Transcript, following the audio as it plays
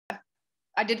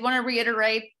I did want to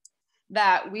reiterate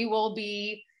that we will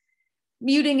be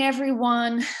muting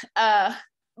everyone,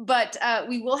 but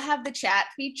we will have the chat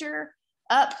feature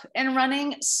up and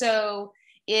running. So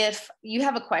if you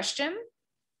have a question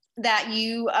that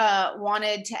you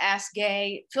wanted to ask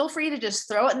Gay, feel free to just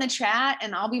throw it in the chat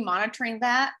and I'll be monitoring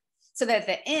that, so that at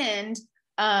the end,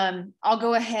 I'll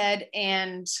go ahead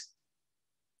and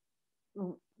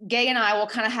Gay and I will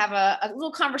kind of have a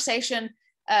little conversation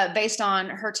based on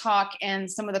her talk and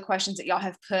some of the questions that y'all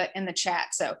have put in the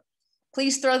chat. So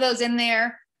please throw those in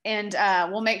there, and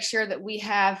we'll make sure that we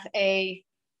have a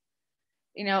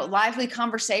lively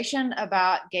conversation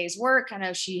about Gay's work. I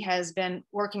know she has been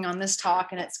working on this talk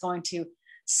and it's going to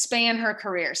span her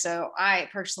career. So I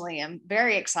personally am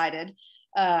very excited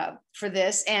for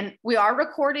this. And we are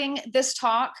recording this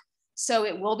talk, so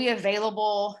it will be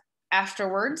available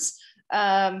afterwards.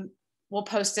 We'll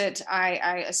post it,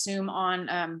 I assume,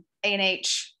 on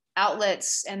A&H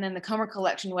outlets, and then the Comer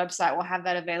Collection website will have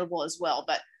that available as well.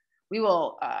 But we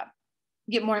will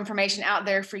get more information out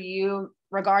there for you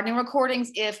regarding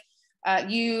recordings. If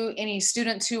any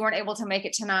students who weren't able to make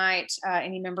it tonight,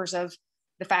 any members of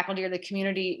the faculty or the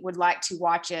community would like to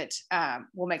watch it,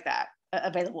 we'll make that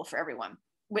available for everyone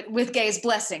with Gay's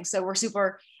blessing. So we're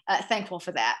super thankful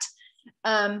for that.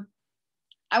 I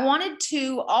wanted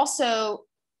to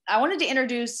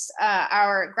introduce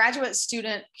our graduate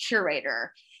student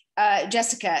curator,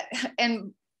 Jessica,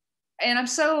 and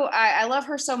I love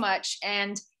her so much,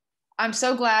 and I'm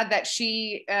so glad that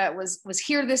she was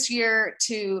here this year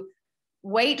to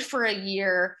wait for a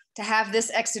year to have this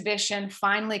exhibition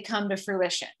finally come to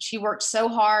fruition. She worked so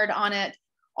hard on it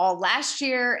all last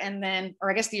year, and then, or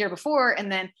I guess the year before,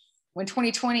 and then when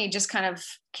 2020 just kind of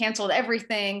canceled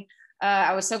everything,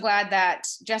 I was so glad that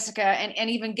Jessica and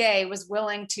even Gay was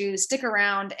willing to stick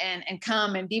around and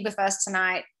come and be with us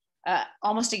tonight,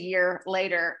 almost a year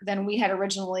later than we had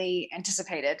originally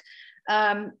anticipated.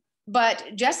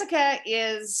 But Jessica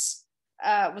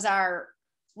was our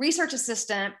research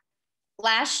assistant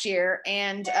last year,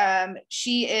 and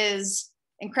she is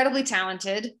incredibly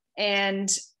talented.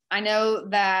 And I know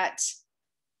that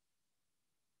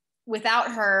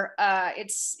without her,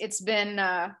 it's been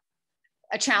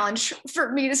a challenge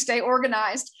for me to stay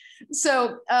organized.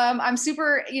 So I'm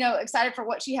super, excited for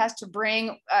what she has to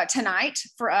bring tonight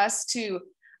for us to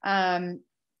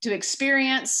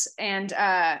experience, and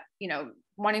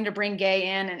wanting to bring Gay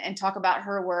in and talk about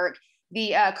her work.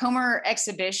 The Comer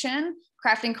exhibition,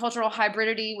 Crafting Cultural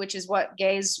Hybridity, which is what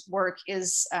Gay's work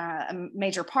is a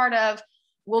major part of,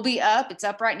 will be up. It's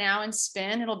up right now in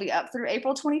Spin. It'll be up through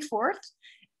April 24th.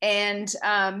 And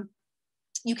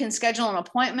you can schedule an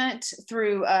appointment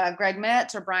through Greg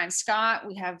Metz or Brian Scott.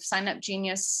 We have Sign Up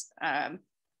Genius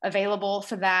available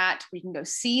for that. We can go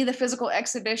see the physical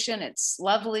exhibition. It's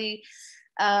lovely.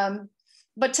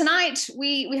 But tonight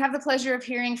we have the pleasure of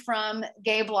hearing from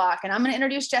Gay Block, and I'm going to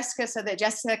introduce Jessica so that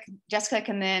Jessica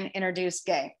can then introduce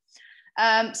Gay.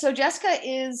 So Jessica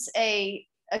is a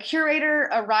curator,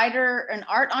 a writer, an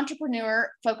art entrepreneur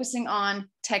focusing on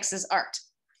Texas art.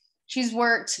 She's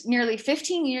worked nearly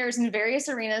 15 years in various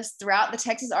arenas throughout the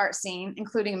Texas art scene,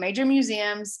 including major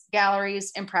museums,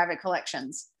 galleries, and private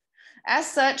collections. As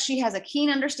such, she has a keen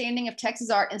understanding of Texas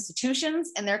art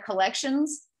institutions and their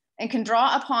collections, and can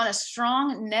draw upon a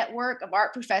strong network of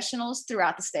art professionals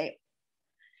throughout the state.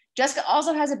 Jessica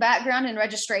also has a background in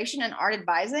registration and art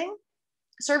advising,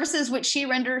 services which she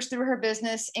renders through her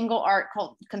business, Engel Art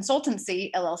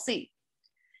Consultancy, LLC.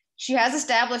 She has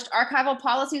established archival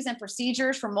policies and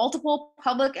procedures for multiple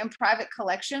public and private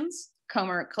collections,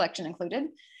 Comer collection included,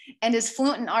 and is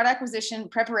fluent in art acquisition,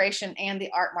 preparation, and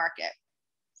the art market.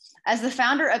 As the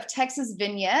founder of Texas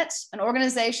Vignette, an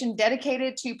organization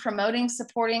dedicated to promoting,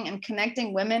 supporting, and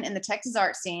connecting women in the Texas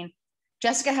art scene,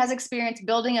 Jessica has experience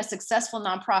building a successful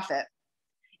nonprofit.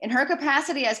 In her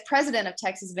capacity as president of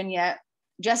Texas Vignette,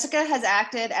 Jessica has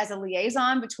acted as a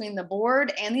liaison between the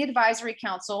board and the advisory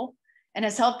council, and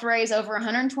has helped raise over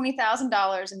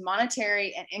 $120,000 in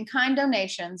monetary and in-kind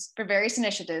donations for various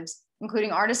initiatives,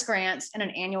 including artist grants and an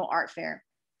annual art fair.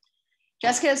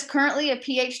 Jessica is currently a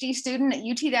PhD student at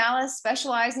UT Dallas,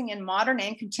 specializing in modern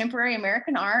and contemporary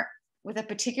American art, with a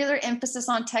particular emphasis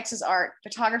on Texas art,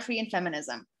 photography, and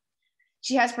feminism.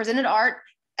 She has presented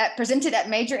at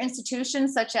major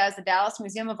institutions such as the Dallas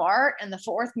Museum of Art and the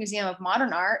Fort Worth Museum of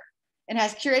Modern Art, and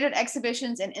has curated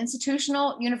exhibitions in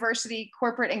institutional, university,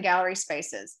 corporate, and gallery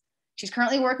spaces. She's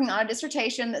currently working on a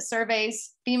dissertation that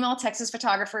surveys female Texas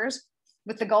photographers,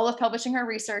 with the goal of publishing her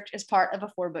research as part of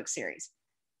a 4-book series.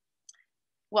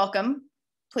 Welcome,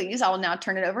 please. I will now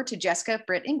turn it over to Jessica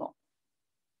Britt Engel.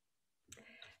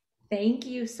 Thank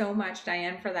you so much,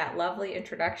 Diane, for that lovely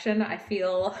introduction. I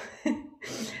feel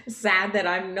sad that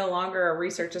I'm no longer a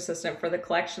research assistant for the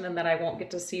collection and that I won't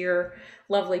get to see your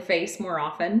lovely face more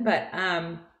often. But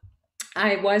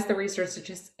I was the research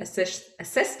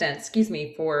assistant,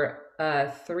 for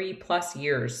 3+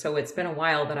 years. So it's been a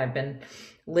while that I've been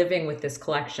living with this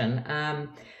collection.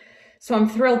 So I'm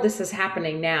thrilled this is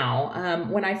happening now.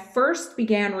 When I first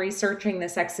began researching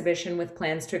this exhibition with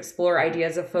plans to explore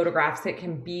ideas of photographs that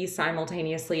can be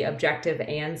simultaneously objective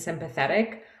and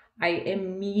sympathetic, I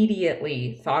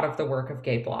immediately thought of the work of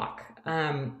Gay Block.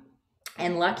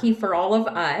 And lucky for all of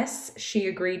us, she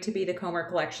agreed to be the Comer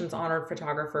Collection's honored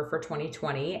photographer for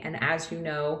 2020. And as you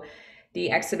know,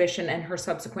 the exhibition and her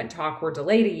subsequent talk were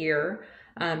delayed a year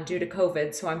due to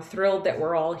COVID. So I'm thrilled that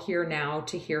we're all here now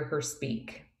to hear her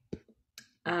speak.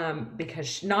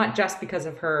 Because not just because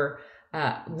of her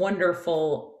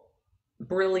wonderful,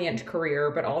 brilliant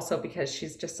career, but also because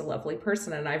she's just a lovely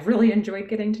person and I've really enjoyed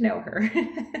getting to know her.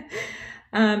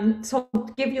 So I'll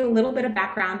give you a little bit of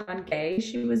background on Gay.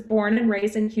 She was born and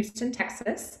raised in Houston,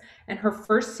 Texas, and her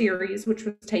first series, which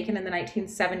was taken in the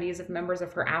 1970s of members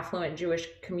of her affluent Jewish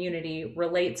community,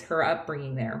 relates her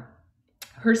upbringing there.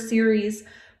 Her series,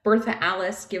 Bertha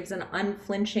Alice, gives an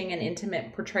unflinching and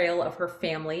intimate portrayal of her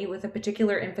family with a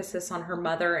particular emphasis on her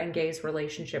mother and Gay's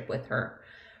relationship with her.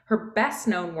 Her best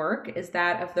known work is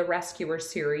that of the Rescuer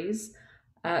series,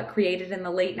 created in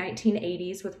the late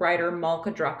 1980s with writer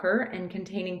Malka Drucker and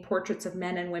containing portraits of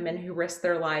men and women who risked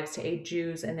their lives to aid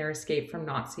Jews in their escape from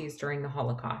Nazis during the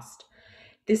Holocaust.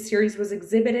 This series was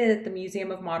exhibited at the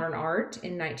Museum of Modern Art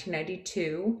in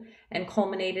 1992 and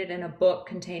culminated in a book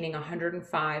containing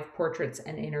 105 portraits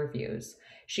and interviews.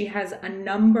 She has a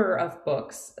number of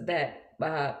books that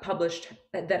have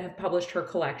published her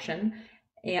collection,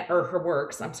 or her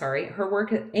works, I'm sorry. Her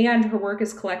work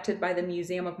is collected by the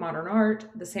Museum of Modern Art,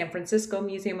 the San Francisco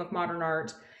Museum of Modern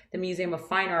Art, the Museum of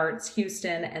Fine Arts,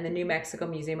 Houston, and the New Mexico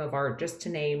Museum of Art, just to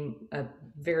name a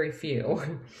very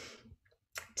few.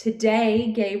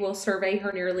 Today, Gay will survey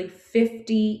her nearly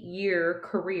 50-year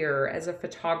career as a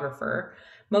photographer,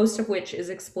 most of which is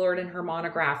explored in her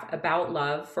monograph About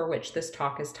Love, for which this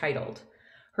talk is titled.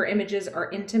 Her images are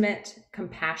intimate,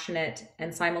 compassionate,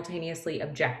 and simultaneously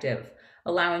objective,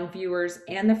 allowing viewers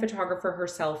and the photographer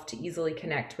herself to easily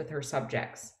connect with her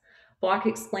subjects. Block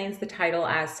explains the title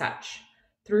as such.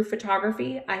 Through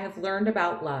photography, I have learned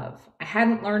about love. I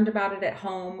hadn't learned about it at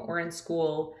home or in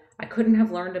school. I couldn't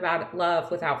have learned about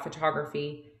love without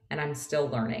photography, and I'm still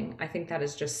learning. I think that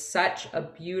is just such a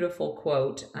beautiful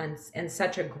quote and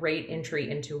such a great entry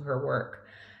into her work.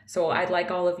 So I'd like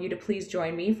all of you to please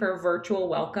join me for a virtual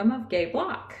welcome of Gay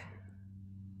Block.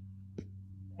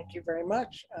 Thank you very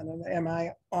much. Am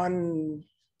I on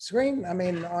screen? I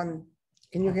mean,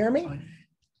 can you hear me?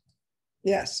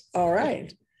 Yes, all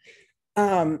right.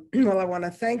 Well, I want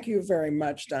to thank you very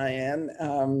much, Diane,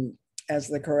 as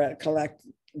the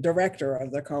director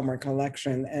of the Comer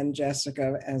Collection, and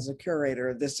Jessica as a curator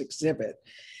of this exhibit.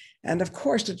 And of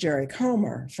course to Jerry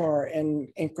Comer for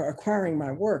acquiring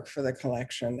my work for the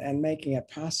collection and making it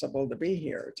possible to be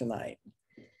here tonight.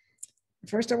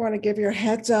 First, I want to give you a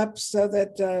heads up so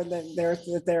that,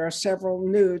 there are several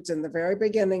nudes in the very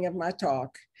beginning of my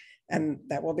talk, and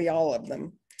that will be all of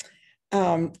them.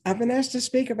 I've been asked to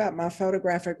speak about my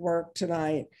photographic work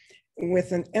tonight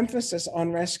with an emphasis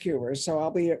on rescuers, so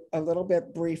I'll be a little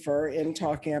bit briefer in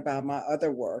talking about my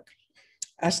other work.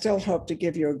 I still hope to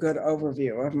give you a good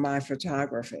overview of my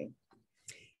photography.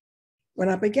 When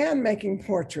I began making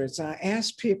portraits, I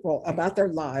asked people about their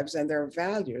lives and their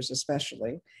values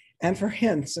especially, and for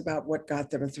hints about what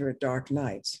got them through dark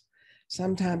nights.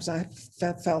 Sometimes I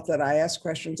felt that I asked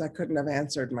questions I couldn't have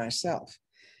answered myself.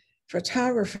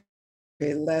 Photography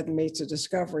led me to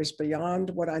discoveries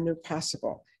beyond what I knew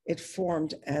possible. It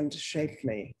formed and shaped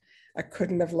me. I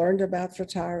couldn't have learned about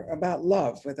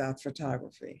love without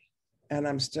photography, and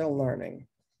I'm still learning.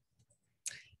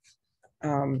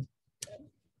 I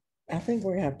think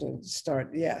we have to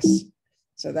start, yes.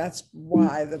 So that's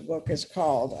why the book is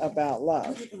called About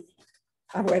Love.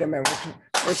 Wait a minute,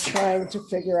 we're trying to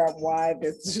figure out why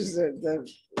this is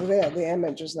the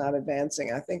image is not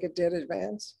advancing. I think it did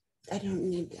advance. I don't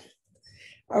need that.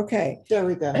 Okay. There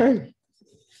we go.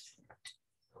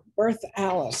 Bertha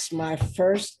Alice,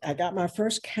 I got my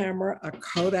first camera, a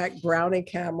Kodak Brownie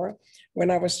camera,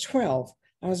 when I was 12.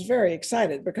 I was very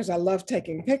excited because I loved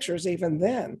taking pictures even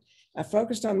then. I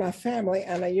focused on my family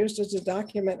and I used it to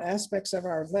document aspects of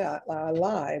our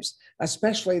lives,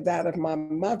 especially that of my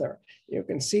mother. You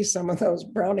can see some of those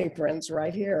brownie prints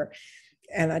right here.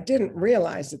 And I didn't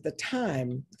realize at the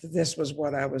time that this was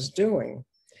what I was doing.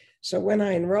 So when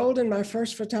I enrolled in my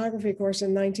first photography course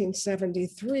in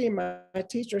 1973, my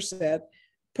teacher said,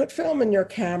 put film in your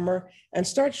camera and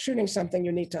start shooting something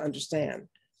you need to understand.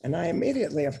 And I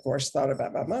immediately, of course, thought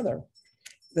about my mother.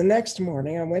 The next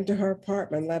morning, I went to her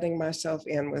apartment, letting myself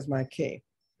in with my key.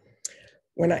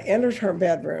 When I entered her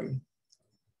bedroom,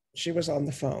 she was on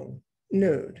the phone,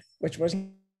 nude, which was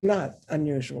not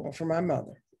unusual for my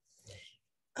mother.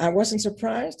 I wasn't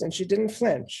surprised, and she didn't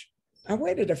flinch. I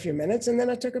waited a few minutes, and then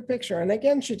I took a picture, and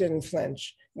again, she didn't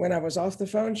flinch. When I was off the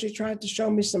phone, she tried to show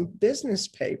me some business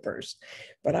papers,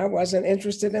 but I wasn't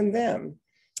interested in them.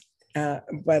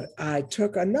 But I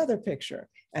took another picture,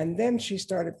 and then she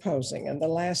started posing, and the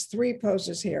last 3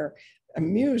 poses here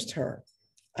amused her.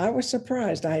 I was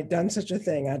surprised I had done such a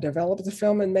thing. I developed the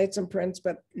film and made some prints,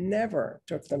 but never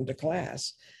took them to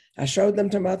class. I showed them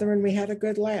to Mother, and we had a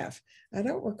good laugh. I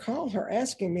don't recall her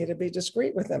asking me to be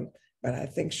discreet with them, but I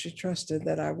think she trusted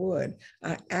that I would.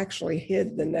 I actually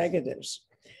hid the negatives.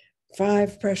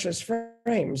 5 precious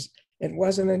frames. It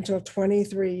wasn't until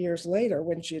 23 years later,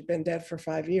 when she had been dead for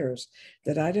 5 years,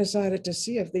 that I decided to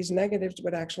see if these negatives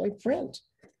would actually print.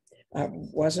 I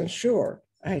wasn't sure.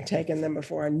 I had taken them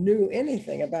before I knew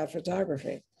anything about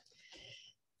photography.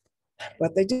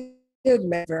 But they did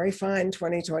make very fine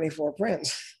 2024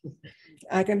 prints.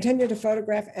 I continued to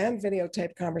photograph and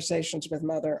videotape conversations with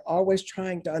Mother, always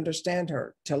trying to understand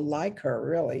her, to like her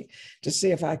really, to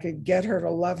see if I could get her to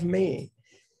love me.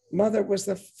 Mother was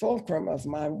the fulcrum of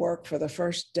my work for the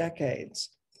first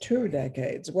 2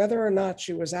 decades, whether or not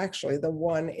she was actually the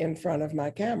one in front of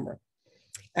my camera.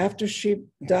 After she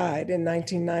died in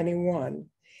 1991,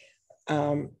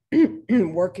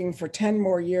 working for 10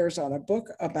 more years on a book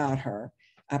about her,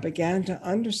 I began to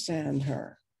understand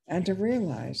her and to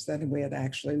realize that we had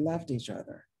actually loved each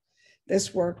other.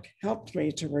 This work helped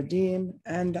me to redeem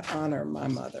and honor my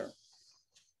mother.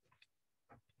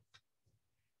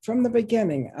 From the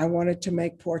beginning, I wanted to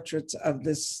make portraits of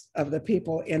the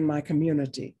people in my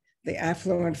community, the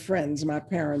affluent friends,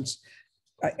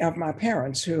 of my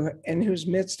parents in whose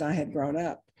midst I had grown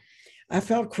up. I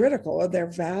felt critical of their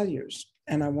values,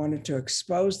 and I wanted to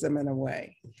expose them in a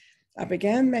way. I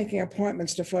began making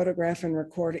appointments to photograph and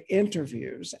record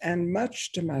interviews, and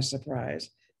much to my surprise,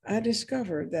 I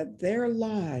discovered that their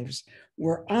lives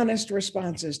were honest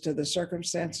responses to the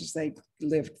circumstances they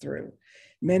lived through.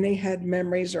 Many had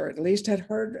memories, or at least had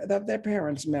heard of their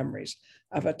parents' memories,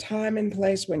 of a time and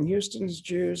place when Houston's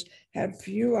Jews had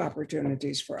few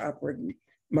opportunities for upward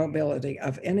mobility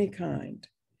of any kind.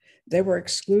 They were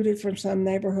excluded from some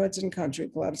neighborhoods and country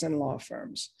clubs and law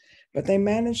firms, but they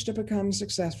managed to become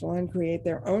successful and create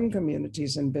their own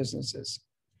communities and businesses.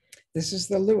 This is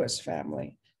the Lewis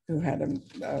family, who had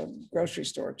a grocery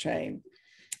store chain.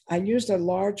 I used a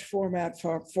large format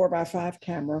 4x5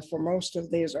 camera for most of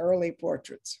these early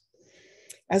portraits.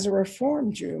 As a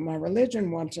Reformed Jew, my religion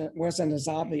wasn't as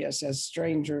obvious as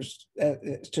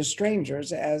to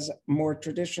strangers as more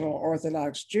traditional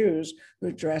Orthodox Jews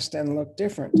who dressed and looked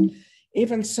different.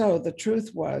 Even so, the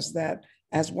truth was that,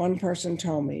 as one person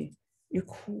told me, you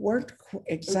weren't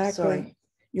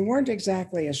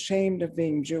exactly ashamed of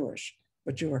being Jewish,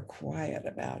 but you were quiet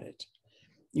about it.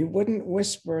 You wouldn't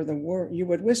whisper the word. You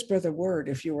would whisper the word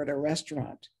if you were at a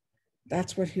restaurant.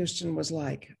 That's what Houston was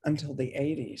like until the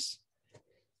 80s.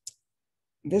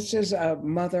 This is a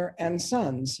mother and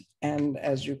sons. And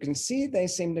as you can see, they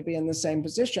seem to be in the same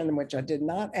position, which I did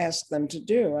not ask them to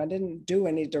do. I didn't do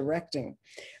any directing.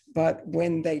 But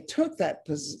when they took that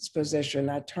position,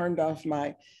 I turned off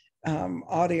my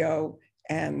audio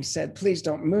and said, please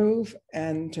don't move,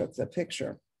 and took the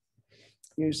picture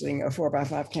using a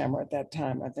 4x5 camera at that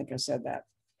time. I think I said that.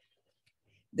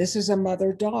 This is a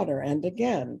mother-daughter. And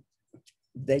again,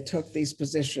 they took these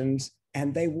positions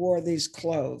and they wore these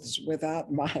clothes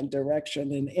without my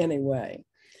direction in any way.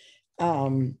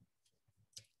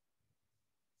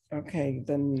 Okay,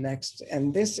 the next,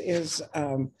 and this is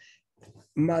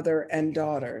mother and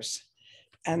daughters.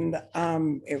 And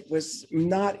it was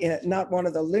not one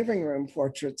of the living room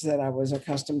portraits that I was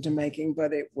accustomed to making,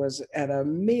 but it was at a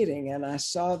meeting, and I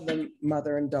saw the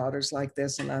mother and daughters like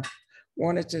this, and I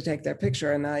wanted to take their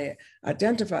picture, and I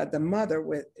identified the mother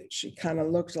with, she kind of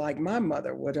looked like my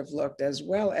mother would have looked, as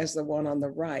well as the one on the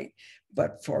right.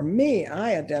 But for me,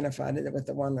 I identified it with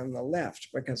the one on the left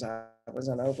because I was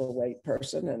an overweight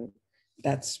person, and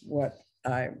that's what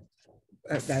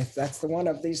that's the one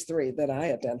of these 3 that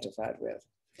I identified with.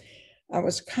 I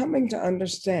was coming to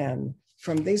understand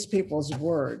from these people's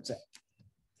words,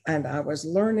 and I was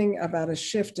learning about a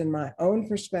shift in my own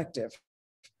perspective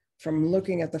from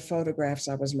looking at the photographs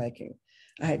I was making.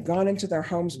 I had gone into their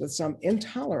homes with some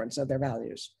intolerance of their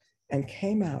values, and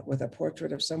came out with a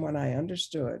portrait of someone I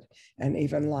understood and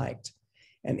even liked.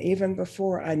 And even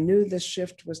before I knew this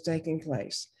shift was taking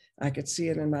place, I could see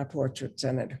it in my portraits,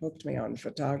 and it hooked me on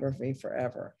photography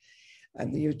forever.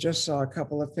 And you just saw a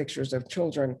couple of pictures of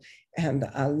children, and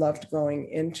I loved going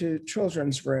into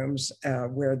children's rooms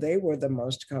where they were the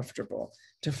most comfortable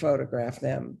to photograph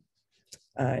them.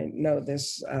 I know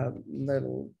this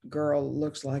little girl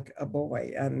looks like a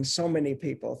boy, and so many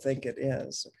people think it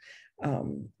is,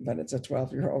 but it's a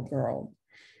 12-year-old girl.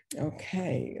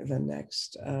 Okay, the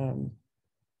next.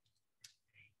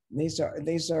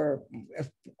 These are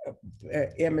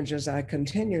images I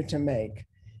continue to make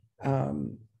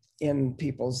in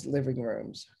people's living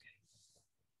rooms.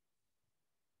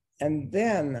 And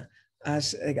then I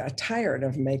got tired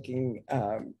of making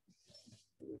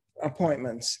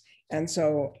appointments. And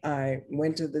so I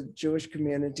went to the Jewish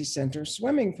Community Center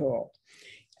swimming pool.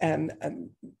 And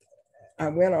I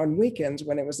went on weekends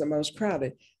when it was the most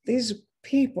crowded. These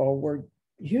people were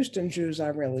Houston Jews I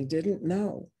really didn't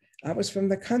know. I was from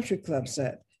the country club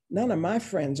set. None of my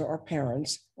friends or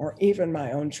parents or even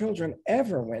my own children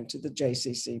ever went to the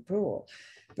JCC pool.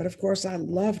 But of course, I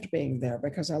loved being there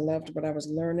because I loved what I was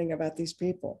learning about these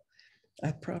people.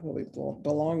 I probably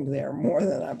belonged there more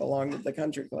than I belonged at the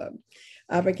country club.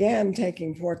 I began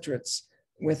taking portraits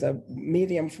with a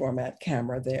medium format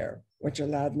camera there, which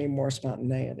allowed me more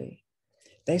spontaneity.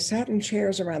 They sat in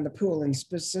chairs around the pool in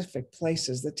specific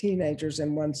places, the teenagers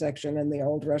in one section and the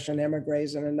old Russian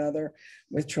emigres in another,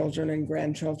 with children and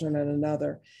grandchildren in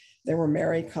another. There were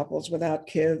married couples without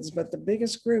kids, but the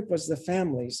biggest group was the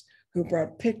families who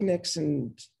brought picnics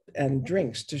and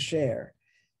drinks to share.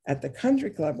 At the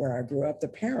country club where I grew up, the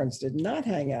parents did not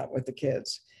hang out with the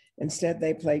kids. Instead,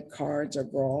 they played cards or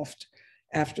golfed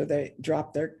after they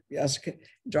dropped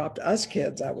us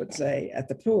kids, I would say, at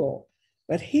the pool.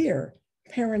 But here,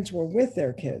 parents were with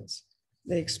their kids.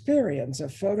 The experience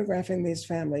of photographing these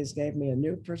families gave me a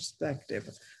new perspective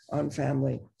on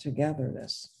family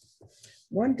togetherness.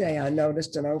 One day I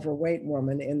noticed an overweight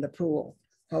woman in the pool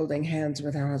holding hands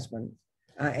with her husband.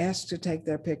 I asked to take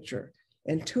their picture,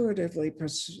 intuitively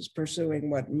pursuing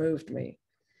what moved me.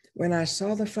 When I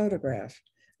saw the photograph,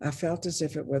 I felt as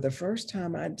if it were the first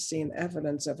time I'd seen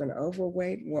evidence of an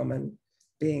overweight woman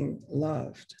being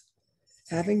loved.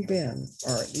 Having been,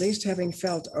 or at least having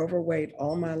felt overweight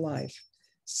all my life,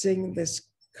 seeing this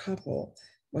couple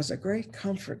was a great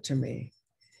comfort to me.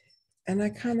 And I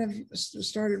kind of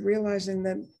started realizing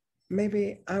that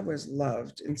maybe I was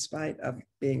loved in spite of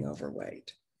being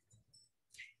overweight.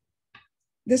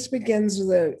 This begins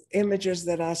the images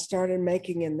that I started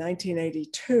making in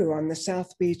 1982 on the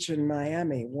South Beach in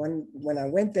Miami. When I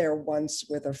went there once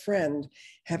with a friend,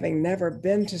 having never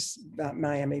been to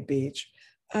Miami Beach,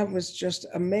 I was just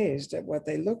amazed at what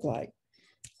they look like.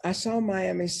 I saw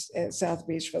Miami South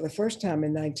Beach for the first time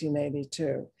in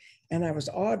 1982, and I was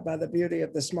awed by the beauty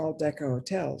of the small decker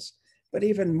hotels, but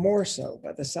even more so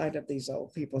by the sight of these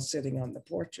old people sitting on the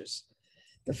porches.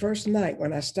 The first night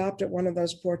when I stopped at one of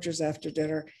those porches after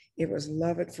dinner, it was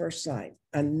love at first sight.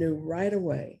 I knew right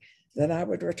away that I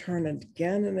would return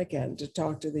again and again to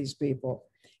talk to these people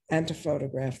and to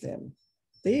photograph them.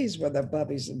 These were the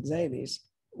bubbies and zadies,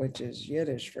 which is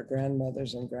Yiddish for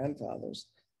grandmothers and grandfathers,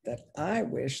 that I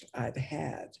wished I'd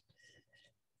had.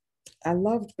 I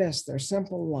loved best their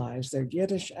simple lives, their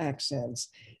Yiddish accents,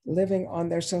 living on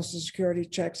their Social Security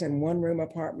checks in one-room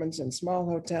apartments and small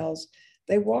hotels.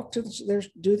 They walked to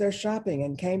do their shopping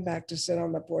and came back to sit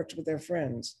on the porch with their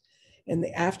friends. In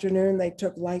the afternoon, they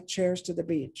took light chairs to the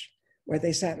beach, where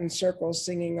they sat in circles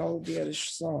singing old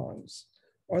Yiddish songs.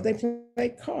 Or they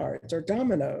played cards or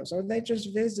dominoes, or they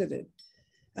just visited.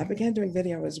 I began doing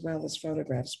video as well as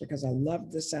photographs because I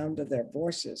loved the sound of their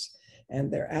voices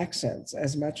and their accents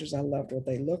as much as I loved what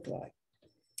they looked like.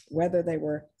 Whether they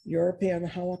were European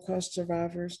Holocaust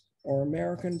survivors or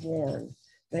American born,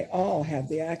 they all had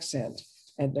the accent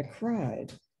and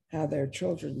decried how their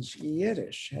children's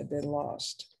Yiddish had been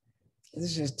lost.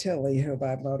 This is Tilly, who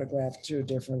I photographed 2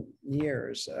 different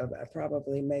years,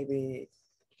 probably maybe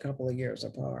a couple of years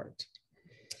apart.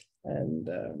 And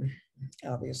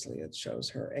obviously it shows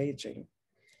her aging.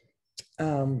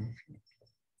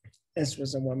 This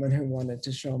was a woman who wanted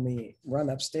to show me run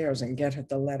upstairs and get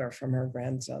the letter from her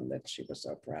grandson that she was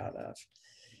so proud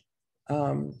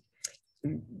of.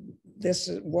 This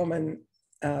woman,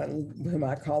 whom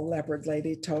I call Leopard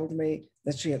Lady, told me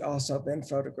that she had also been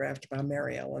photographed by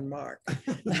Mary Ellen Mark. I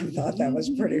thought that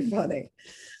was pretty funny.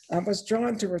 I was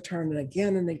drawn to return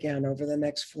again and again over the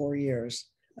next 4 years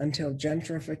until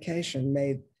gentrification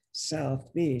made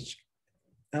South Beach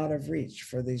out of reach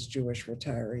for these Jewish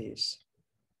retirees.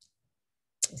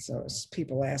 So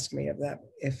people ask me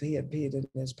if he had peed in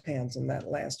his pants in that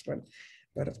last one.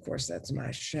 But of course, that's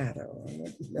my shadow.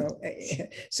 No,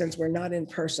 since we're not in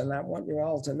person, I want you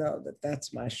all to know that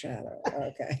that's my shadow.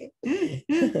 Okay.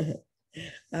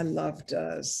 I loved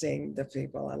seeing the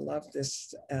people. I loved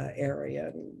this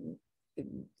area.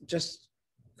 And just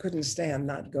couldn't stand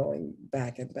not going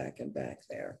back and back and back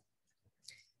there.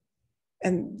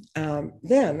 And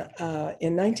then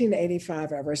in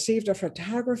 1985, I received a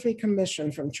photography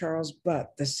commission from Charles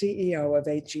Butt, the CEO of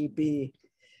HEB.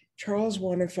 Charles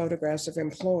wanted photographs of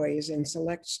employees in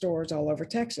select stores all over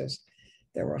Texas.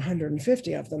 There were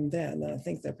 150 of them then. I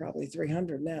think they're probably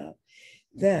 300 now.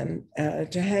 Then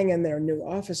to hang in their new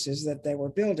offices that they were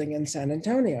building in San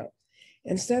Antonio.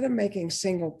 Instead of making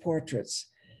single portraits,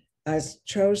 I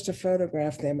chose to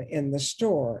photograph them in the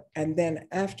store and then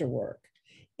after work,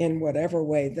 in whatever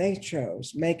way they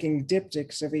chose, making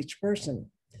diptychs of each person.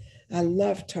 I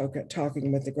loved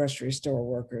talking with the grocery store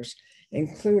workers,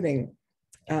 including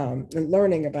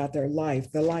learning about their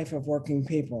life, the life of working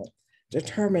people,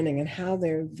 determining and how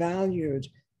they valued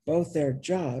both their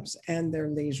jobs and their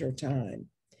leisure time.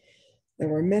 There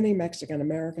were many Mexican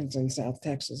Americans in South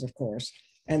Texas, of course,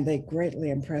 and they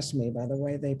greatly impressed me by the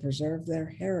way they preserved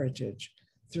their heritage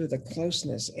through the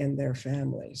closeness in their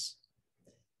families.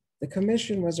 The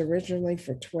commission was originally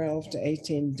for 12 to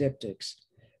 18 diptychs,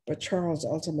 but Charles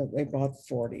ultimately bought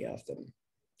 40 of them.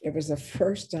 It was the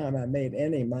first time I made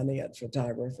any money at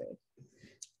photography.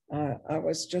 I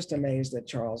was just amazed that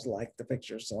Charles liked the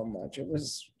picture so much. It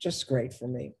was just great for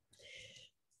me.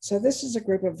 So this is a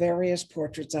group of various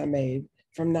portraits I made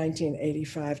from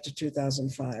 1985 to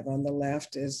 2005. On the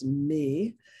left is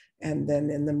me, and then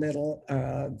in the middle,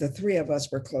 the three of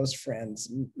us were close friends,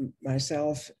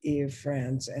 myself, Eve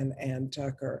France, and Ann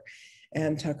Tucker.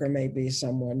 Ann Tucker may be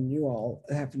someone you all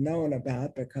have known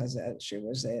about because she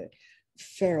was a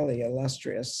fairly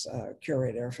illustrious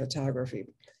curator of photography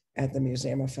at the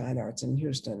Museum of Fine Arts in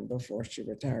Houston before she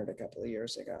retired a couple of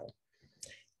years ago.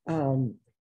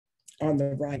 On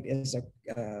the right is a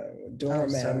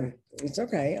doorman. It's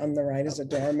okay. On the right is a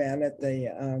doorman at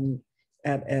the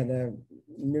at a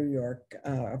New York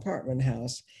apartment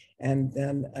house. And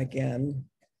then again,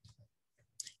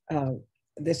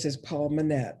 this is Paul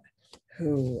Manette,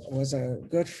 who was a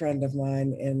good friend of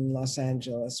mine in Los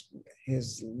Angeles.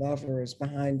 His lover is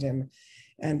behind him.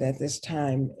 And at this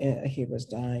time, he was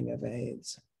dying of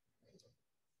AIDS.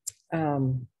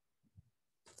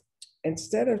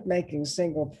 Instead of making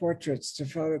single portraits to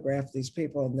photograph these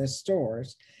people in the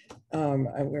stores,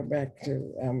 we're back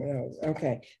to,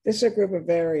 okay. This is a group of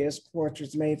various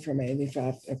portraits made from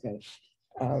 85, okay.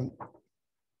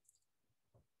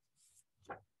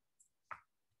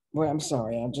 Well, I'm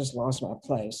sorry, I just lost my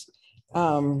place.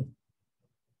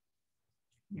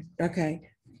 Okay,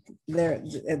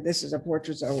 this is a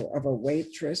portrait of a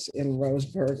waitress in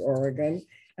Roseburg, Oregon,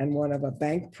 and one of a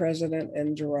bank president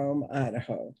in Jerome,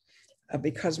 Idaho.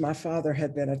 Because my father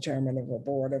had been a chairman of a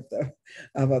board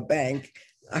of a bank,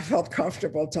 I felt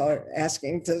comfortable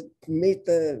asking to meet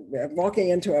walking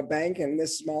into a bank in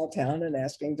this small town and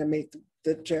asking to meet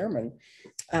the chairman.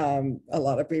 A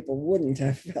lot of people wouldn't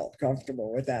have felt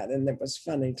comfortable with that, and it was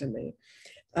funny to me.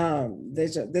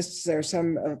 There's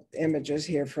some images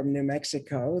here from New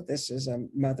Mexico. This is a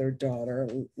mother-daughter,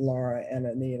 Laura and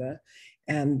Anita.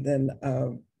 And then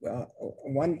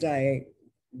one day,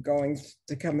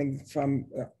 coming from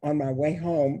on my way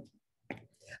home,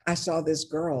 I saw this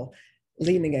girl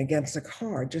leaning against a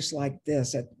car just like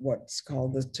this at what's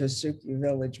called the Tasuki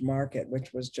Village Market,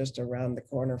 which was just around the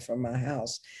corner from my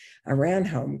house. I ran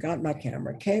home, got my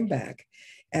camera, came back,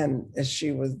 and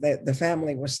the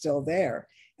family was still there.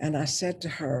 And I said to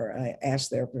her, I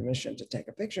asked their permission to take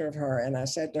a picture of her, and I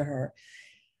said to her,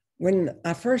 when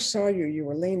I first saw you, you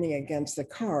were leaning against the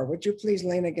car. Would you please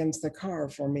lean against the car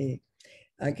for me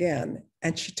again?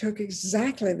 And she took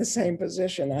exactly the same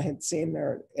position I had seen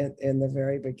her in the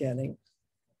very beginning.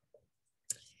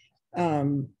 Let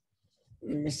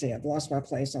me see, I've lost my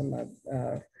place on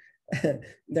the,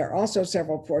 there are also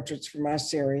several portraits from my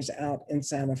series out in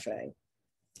Santa Fe.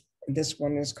 This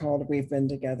one is called We've Been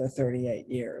Together 38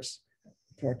 Years.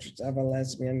 Portraits of a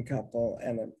lesbian couple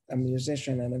and a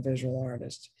musician and a visual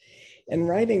artist. In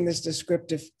writing this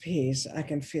descriptive piece, I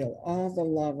can feel all the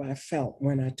love I felt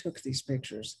when I took these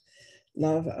pictures.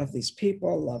 Love of these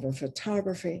people, love of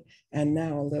photography, and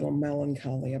now a little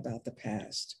melancholy about the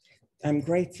past. I'm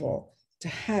grateful to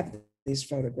have these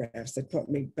photographs that put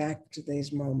me back to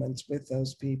these moments with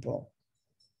those people.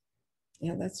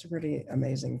 Yeah, that's a really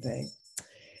amazing thing.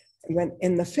 When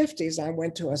in the 50s, I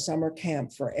went to a summer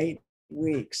camp for 8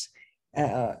 weeks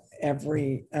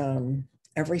every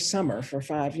every summer for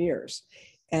 5 years.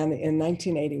 And in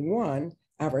 1981,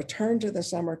 I returned to the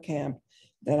summer camp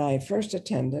that I had first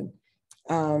attended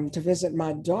to visit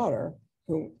my daughter,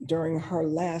 who during her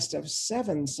last of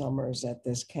 7 summers at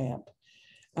this camp.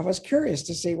 I was curious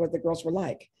to see what the girls were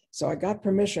like. So I got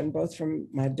permission both from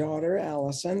my daughter,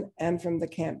 Allison, and from the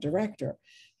camp director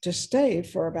to stay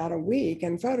for about a week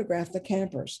and photograph the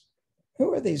campers.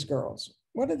 Who are these girls?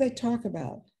 What did they talk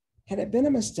about? Had it been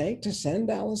a mistake to send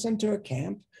Allison to a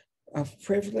camp of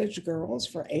privileged girls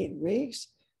for 8 weeks?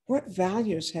 What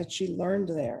values had she learned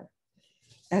there?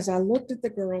 As I looked at the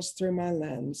girls through my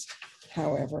lens,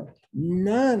 however,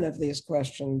 none of these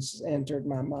questions entered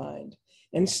my mind.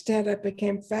 Instead, I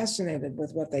became fascinated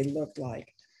with what they looked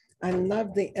like. I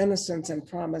loved the innocence and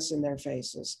promise in their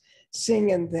faces,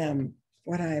 seeing in them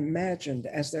what I imagined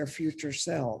as their future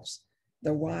selves,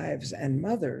 the wives and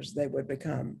mothers they would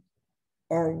become.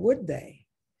 Or would they?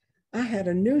 I had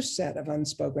a new set of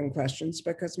unspoken questions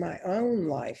because my own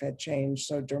life had changed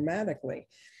so dramatically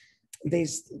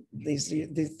these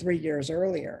 3 years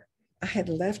earlier. I had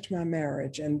left my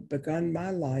marriage and begun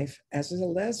my life as a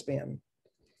lesbian.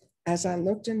 As I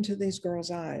looked into these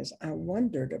girls' eyes, I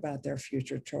wondered about their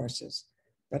future choices,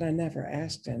 but I never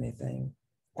asked anything.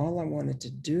 All I wanted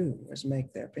to do was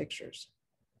make their pictures.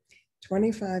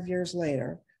 25 years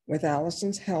later, with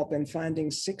Allison's help in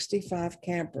finding 65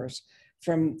 campers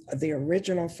from the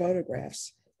original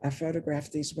photographs, I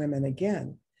photographed these women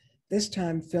again, this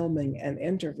time filming and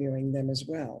interviewing them as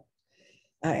well.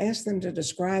 I asked them to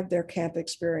describe their camp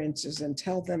experiences and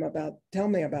tell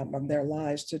me about their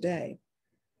lives today.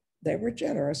 They were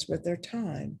generous with their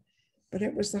time, but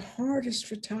it was the hardest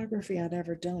photography I'd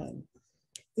ever done.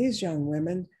 These young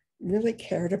women really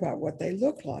cared about what they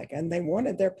looked like, and they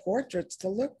wanted their portraits to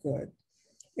look good.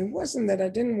 It wasn't that I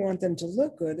didn't want them to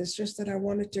look good, it's just that I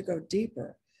wanted to go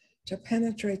deeper, to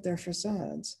penetrate their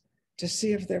facades, to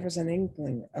see if there was an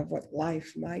inkling of what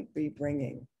life might be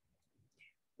bringing.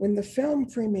 When the film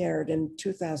premiered in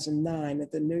 2009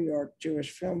 at the New York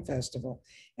Jewish Film Festival,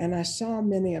 and I saw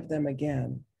many of them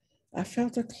again, I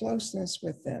felt a closeness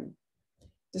with them,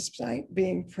 despite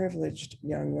being privileged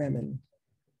young women.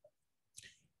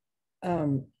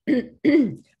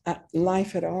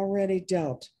 Life had already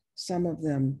dealt some of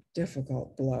them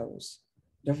difficult blows,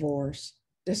 divorce,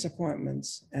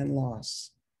 disappointments, and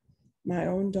loss. My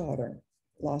own daughter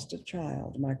lost a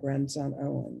child, my grandson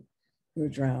Owen, who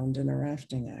drowned in a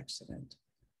rafting accident.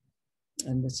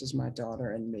 And this is my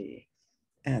daughter and me,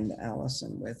 and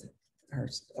Allison with her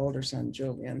older son,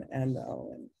 Julian, and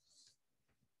Owen.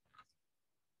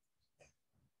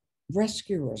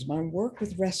 Rescuers, my work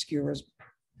with rescuers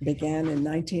began in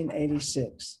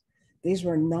 1986. These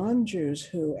were non-Jews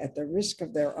who, at the risk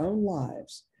of their own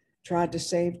lives, tried to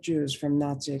save Jews from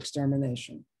Nazi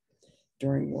extermination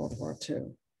during World War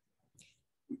II.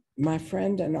 My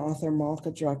friend and author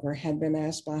Malka Drucker had been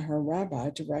asked by her rabbi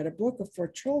to write a book for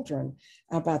children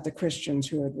about the Christians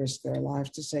who had risked their lives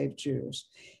to save Jews.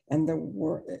 And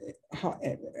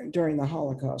during the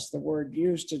Holocaust, the word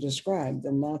used to describe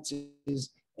the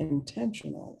Nazis'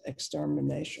 intentional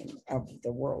extermination of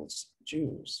the world's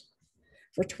Jews.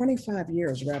 For 25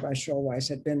 years, Rabbi Schulweis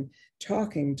had been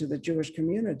talking to the Jewish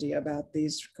community about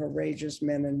these courageous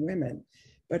men and women,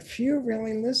 but few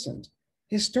really listened.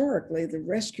 Historically, the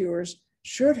rescuers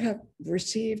should have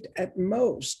received at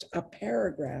most a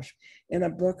paragraph in a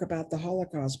book about the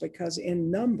Holocaust because in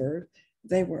number,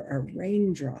 they were a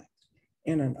raindrop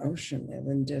in an ocean of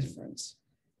indifference.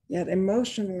 Yet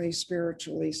emotionally,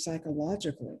 spiritually,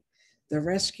 psychologically, the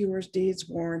rescuers' deeds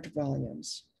warrant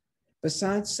volumes.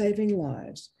 Besides saving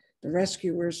lives, the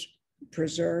rescuers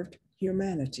preserved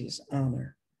humanity's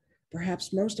honor.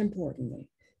 Perhaps most importantly,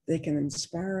 they can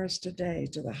inspire us today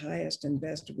to the highest and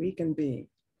best we can be.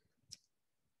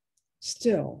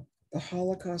 Still, the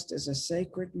Holocaust is a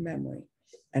sacred memory,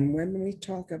 and when we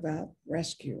talk about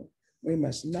rescue, we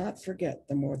must not forget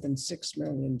the more than 6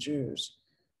 million Jews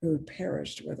who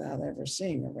perished without ever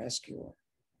seeing a rescuer.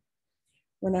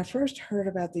 When I first heard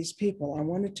about these people, I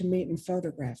wanted to meet and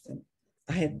photograph them.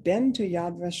 I had been to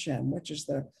Yad Vashem, which is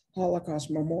the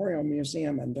Holocaust Memorial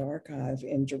Museum and Archive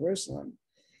in Jerusalem,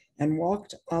 and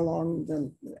walked along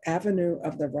the Avenue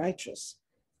of the Righteous,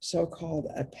 so-called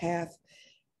a path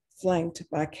flanked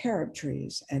by carob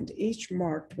trees, and each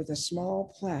marked with a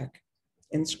small plaque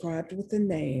inscribed with the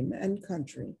name and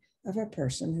country of a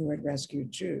person who had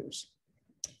rescued Jews.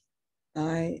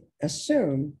 I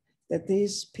assume that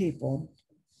these people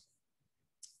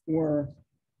were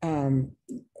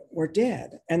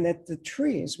dead and that the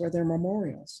trees were their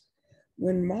memorials.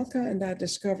 When Malka and I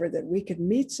discovered that we could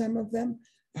meet some of them,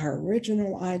 Our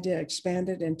original idea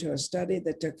expanded into a study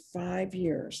that took 5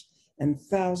 years and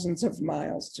thousands of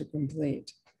miles to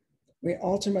complete. We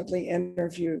ultimately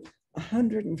interviewed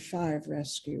 105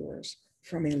 rescuers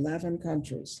from 11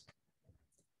 countries.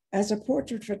 As a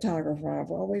portrait photographer,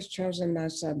 I've always chosen my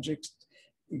subjects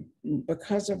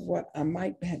because of what I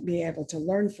might be able to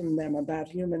learn from them about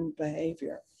human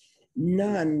behavior.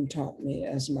 None taught me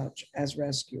as much as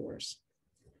rescuers.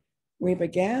 We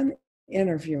began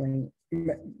interviewing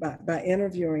by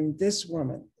interviewing this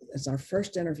woman as our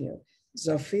first interview,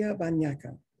 Zofia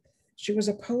Baniaka. She was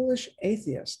a Polish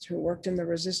atheist who worked in the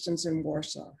resistance in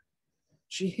Warsaw.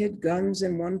 She hid guns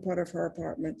in one part of her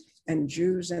apartment and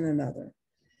Jews in another.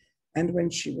 And when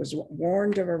she was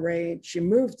warned of a raid, she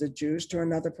moved the Jews to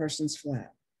another person's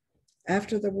flat.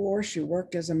 After the war, she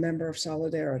worked as a member of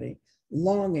Solidarity,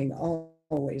 longing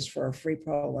always for a free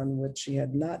Poland, which she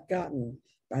had not gotten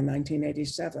by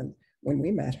 1987, when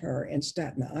we met her in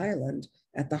Staten Island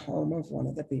at the home of one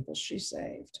of the people she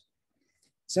saved.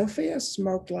 Zofia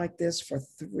smoked like this for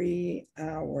 3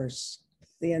 hours,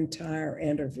 the entire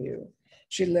interview.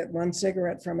 She lit one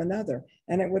cigarette from another,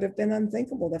 and it would have been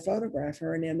unthinkable to photograph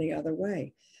her in any other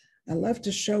way. I love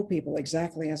to show people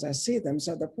exactly as I see them,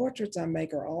 so the portraits I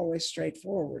make are always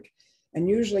straightforward and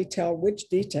usually tell which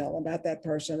detail about that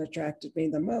person attracted me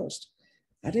the most.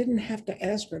 I didn't have to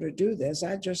ask her to do this.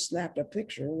 I just snapped a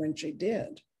picture when she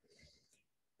did.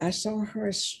 I saw her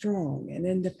as strong and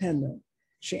independent.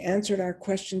 She answered our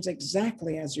questions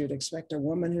exactly as you'd expect a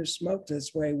woman who smoked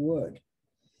this way would.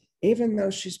 Even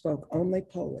though she spoke only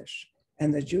Polish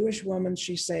and the Jewish woman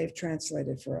she saved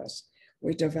translated for us,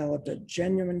 we developed a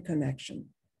genuine connection.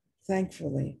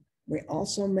 Thankfully, we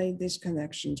also made these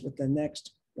connections with the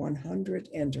next 100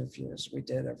 interviews we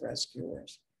did of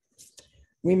rescuers.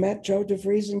 We met Joe de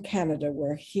Vries in Canada,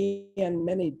 where he and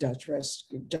many Dutch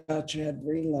had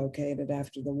relocated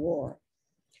after the war.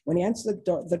 When he answered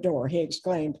the door, he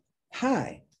exclaimed,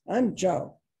 "Hi, I'm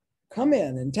Joe. Come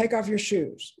in and take off your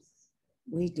shoes."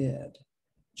 We did.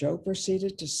 Joe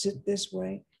proceeded to sit this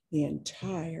way the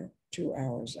entire 2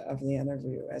 hours of the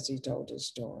interview as he told his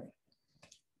story.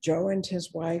 Joe and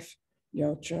his wife,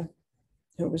 Yocha,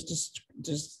 who was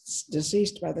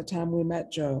deceased by the time we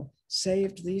met Joe,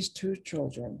 saved these 2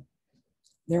 children.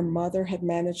 Their mother had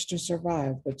managed to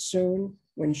survive, but soon,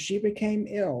 when she became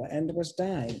ill and was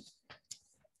dying,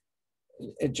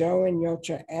 Joe and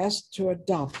Yocha asked to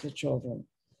adopt the children.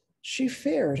 She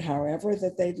feared, however,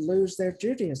 that they'd lose their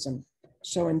Judaism,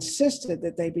 so insisted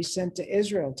that they be sent to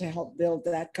Israel to help build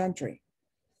that country.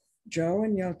 Joe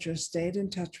and Yocha stayed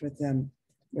in touch with them,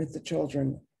 with the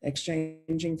children,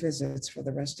 exchanging visits for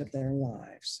the rest of their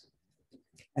lives.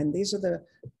 And these are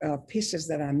the pieces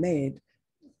that I made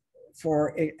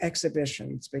for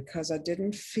exhibitions, because I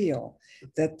didn't feel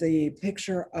that the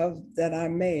picture that I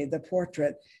made, the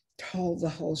portrait, told the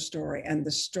whole story, and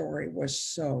the story was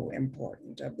so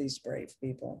important of these brave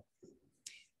people.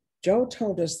 Joe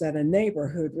told us that a neighbor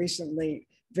who'd recently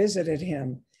visited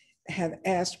him had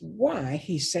asked why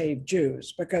he saved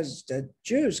Jews, because the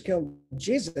Jews killed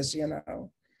Jesus, you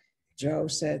know. Joe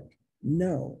said,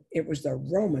 "No, it was the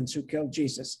Romans who killed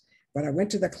Jesus. But I went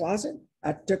to the closet,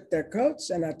 I took their coats,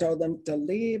 and I told them to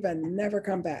leave and never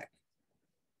come back."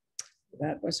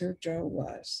 That was who Joe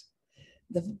was.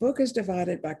 The book is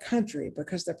divided by country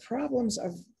because the problems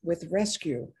with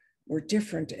rescue were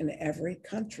different in every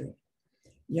country.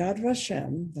 Yad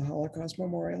Vashem, the Holocaust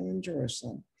Memorial in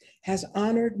Jerusalem, has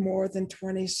honored more than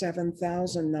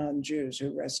 27,000 non-Jews who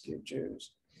rescued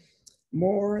Jews.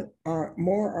 More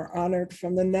are honored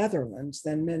from the Netherlands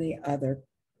than many other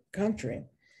countries,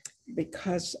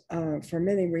 because for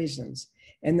many reasons.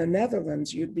 In the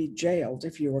Netherlands, you'd be jailed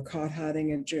if you were caught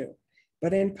hiding a Jew.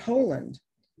 But in Poland,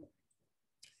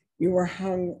 you were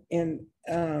hung in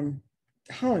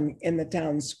the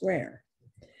town square.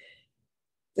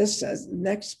 This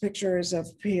next picture is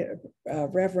of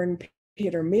Reverend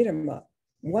Peter Miedema.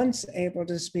 Once able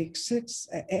to speak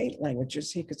 8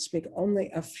 languages, he could speak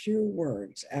only a few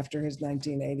words after his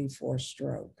 1984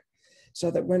 stroke. So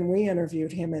that when we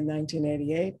interviewed him in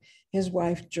 1988, his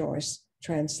wife Joyce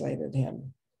translated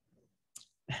him.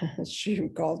 She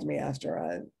called me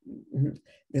after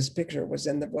this picture was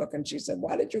in the book, and she said,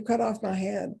 "Why did you cut off my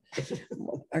head?"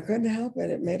 I couldn't help it.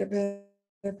 It made a better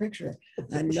picture.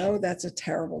 I know that's a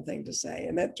terrible thing to say,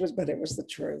 but it was the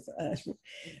truth.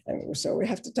 And so we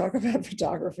have to talk about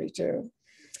photography too.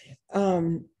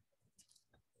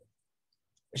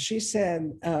 She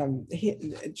said,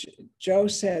 Joe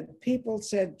said, "People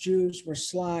said Jews were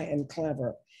sly and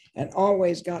clever and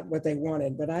always got what they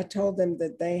wanted, but I told them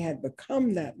that they had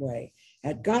become that way,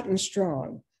 had gotten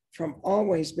strong from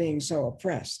always being so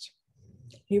oppressed.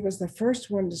 He was the first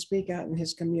one to speak out in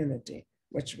his community,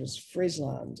 which was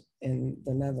Friesland in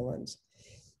the Netherlands.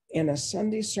 In a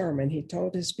Sunday sermon, he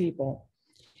told his people,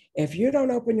 if you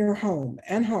don't open your home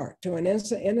and heart to an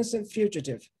innocent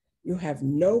fugitive, you have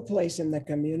no place in the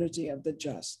community of the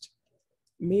just.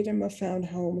 Miedema found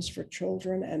homes for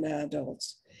children and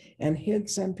adults and hid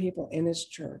some people in his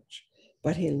church,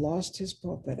 but he lost his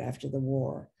pulpit after the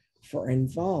war for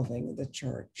involving the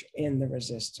church in the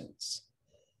resistance.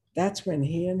 That's when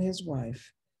he and his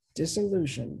wife,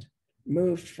 disillusioned,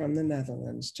 moved from the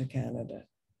Netherlands to Canada.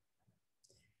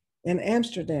 In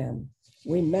Amsterdam,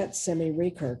 we met Simi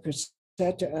Rekirk, who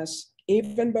said to us,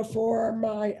 even before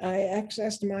I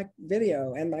accessed my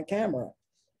video and my camera,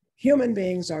 human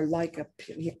beings are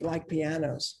like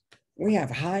pianos. We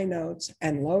have high notes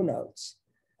and low notes.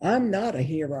 I'm not a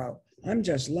hero. I'm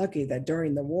just lucky that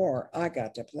during the war, I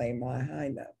got to play my high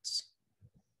notes.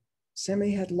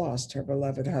 Simi had lost her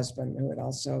beloved husband, who had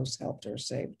also helped her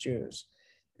save Jews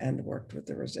and worked with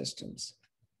the resistance.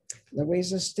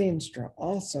 Louisa Steenstra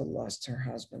also lost her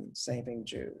husband saving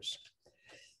Jews.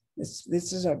 This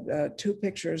is two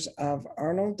pictures of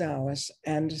Arnold Dowis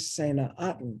and Sena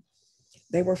Otten.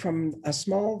 They were from a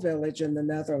small village in the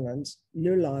Netherlands,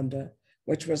 Nulande,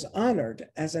 which was honored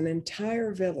as an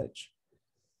entire village.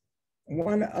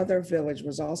 One other village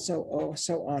was also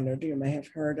honored. You may have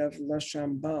heard of Le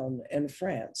Chambon in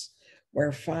France,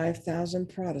 where 5,000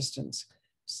 Protestants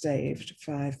saved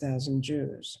 5,000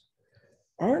 Jews.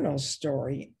 Arnold's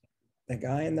story, the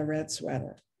guy in the red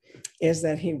sweater, is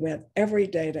that he went every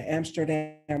day to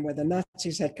Amsterdam, where the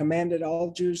Nazis had commanded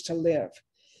all Jews to live.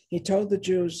 He told the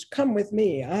Jews, come with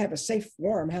me, I have a safe,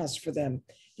 warm house for them.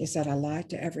 He said, I lied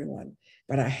to everyone,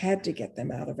 but I had to get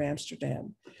them out of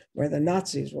Amsterdam, where the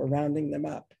Nazis were rounding them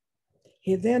up.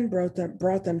 He then brought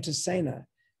them to Sena,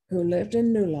 who lived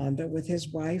in Nulande with his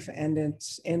wife and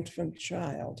its infant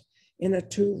child in a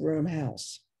 2-room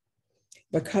house.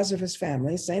 Because of his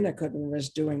family, Sena couldn't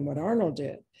risk doing what Arnold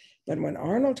did. But when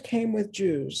Arnold came with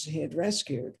Jews he had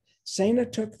rescued, Sena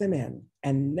took them in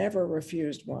and never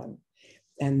refused one.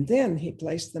 And then he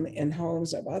placed them in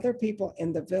homes of other people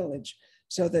in the village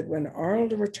so that when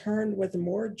Arnold returned with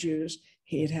more Jews,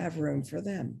 he'd have room for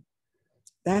them.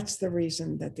 That's the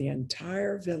reason that the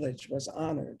entire village was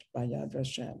honored by Yad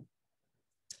Vashem.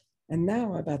 And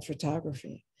now about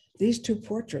photography. These two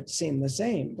portraits seem the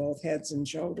same, both heads and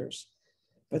shoulders.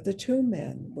 But the two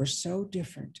men were so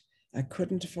different, I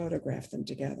couldn't photograph them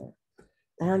together.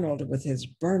 Arnold, with his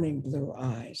burning blue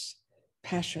eyes,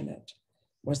 passionate,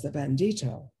 was the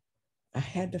bandito. I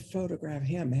had to photograph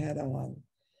him head on.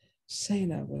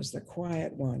 Sena was the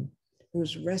quiet one,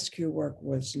 whose rescue work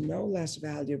was no less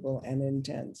valuable and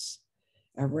intense.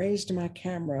 I raised my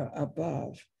camera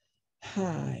above,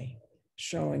 high,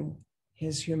 showing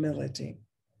his humility.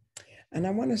 And I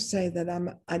want to say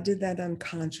that I did that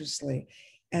unconsciously.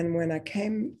 And when I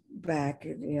came back,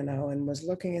 and was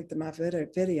looking at my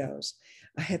videos,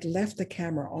 I had left the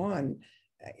camera on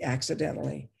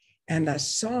accidentally. And I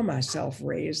saw myself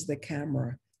raise the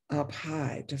camera up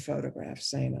high to photograph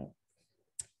Sena.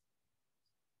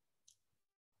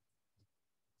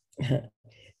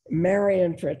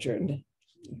 Marion Pritchard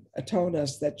told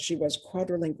us that she was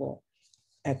quadrilingual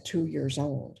at 2 years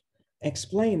old,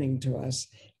 explaining to us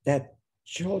that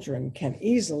children can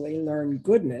easily learn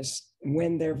goodness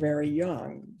when they're very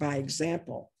young by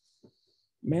example.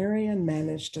 Marion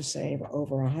managed to save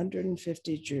over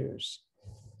 150 Jews.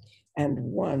 And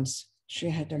once she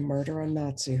had to murder a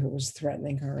Nazi who was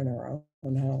threatening her in her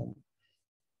own home.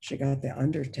 She got the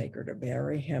undertaker to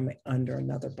bury him under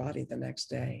another body the next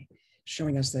day,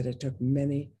 showing us that it took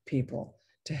many people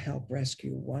to help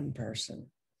rescue one person.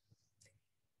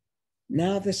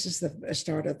 Now this is the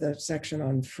start of the section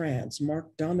on France.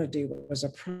 Mark Donady was a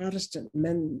Protestant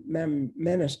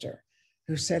minister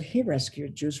who said he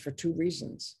rescued Jews for 2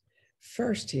 reasons.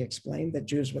 First, he explained that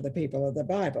Jews were the people of the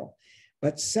Bible.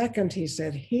 But second, he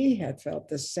said he had felt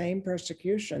the same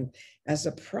persecution as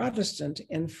a Protestant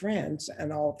in France,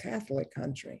 an all-Catholic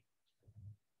country.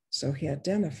 So he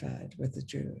identified with the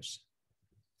Jews.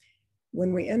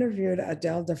 When we interviewed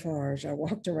Adele Defarge, I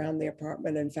walked around the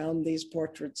apartment and found these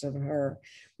portraits of her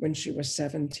when she was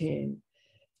 17.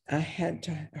 I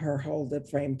had her hold the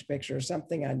framed picture,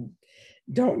 something I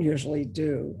don't usually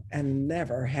do and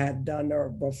never had done or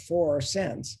before or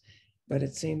since, but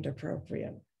it seemed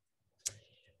appropriate.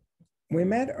 We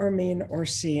met Hermine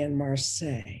Orsi in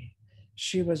Marseille.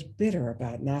 She was bitter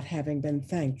about not having been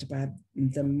thanked by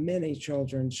the many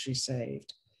children she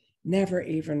saved, never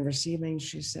even receiving,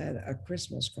 she said, a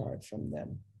Christmas card from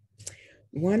them.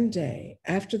 One day,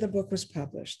 after the book was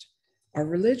published, a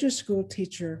religious school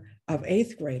teacher of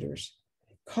 8th graders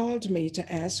called me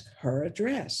to ask her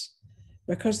address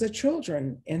because the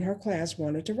children in her class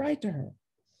wanted to write to her.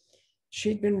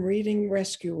 She'd been reading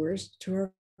Rescuers to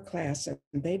her class, and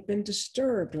they'd been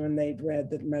disturbed when they'd read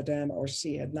that Madame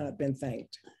Orsi had not been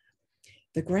thanked.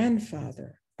 The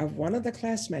grandfather of one of the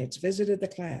classmates visited the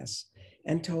class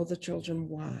and told the children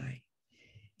why.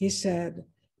 He said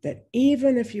that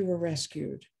even if you were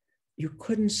rescued, you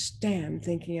couldn't stand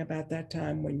thinking about that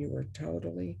time when you were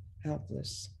totally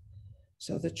helpless.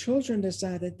 So the children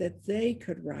decided that they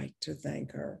could write to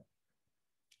thank her.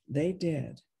 They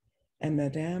did. And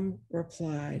Madame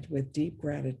replied with deep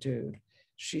gratitude.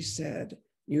 She said,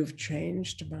 "You've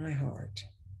changed my heart."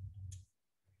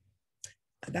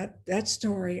 That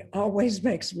story always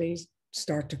makes me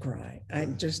start to cry. I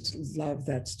just love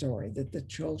that story, that the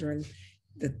children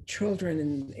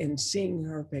in seeing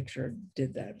her picture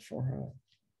did that for her.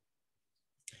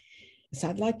 So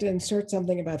I'd like to insert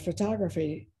something about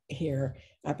photography here.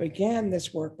 I began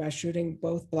this work by shooting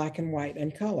both black and white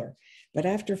and color, but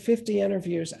after 50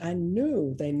 interviews, I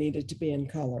knew they needed to be in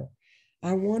color.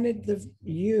 I wanted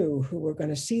you who were going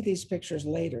to see these pictures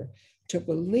later to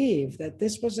believe that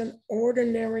this was an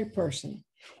ordinary person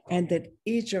and that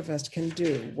each of us can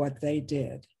do what they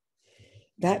did.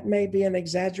 That may be an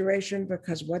exaggeration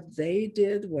because what they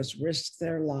did was risk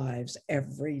their lives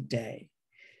every day.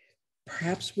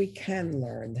 Perhaps we can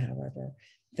learn, however,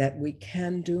 that we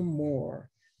can do more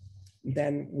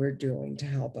than we're doing to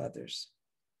help others.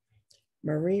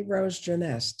 Marie Rose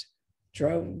Geneste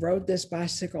rode this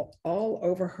bicycle all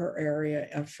over her area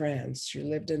of France. She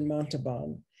lived in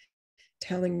Montauban,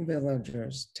 telling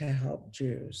villagers to help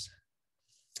Jews.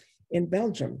 In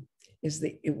Belgium,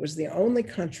 it was the only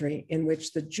country in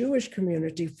which the Jewish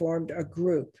community formed a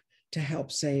group to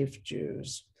help save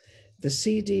Jews. The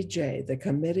CDJ, the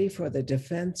Committee for the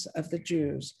Defense of the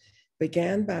Jews,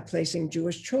 began by placing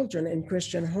Jewish children in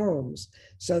Christian homes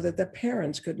so that the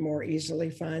parents could more easily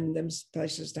find them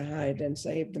places to hide and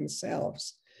save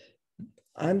themselves.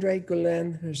 Andrei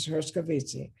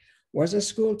Gulen-Herskovitzy was a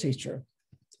school teacher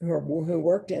who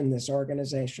worked in this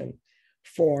organization,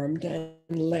 formed and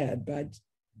led by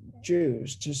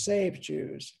Jews to save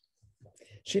Jews.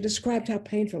 She described how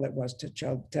painful it was to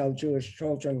tell Jewish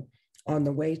children on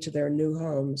the way to their new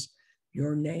homes,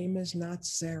 "Your name is not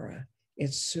Sarah,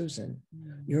 it's Susan.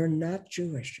 You're not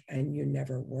Jewish and you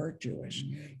never were Jewish.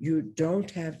 You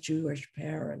don't have Jewish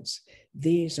parents.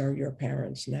 These are your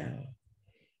parents now."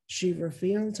 She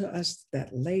revealed to us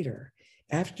that later,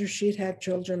 after she'd had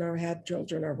children or had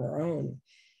children of her own,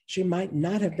 she might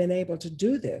not have been able to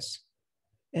do this.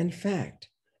 In fact,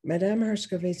 Madame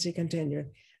Herskovitzy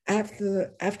continued,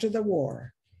 after the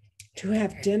war, to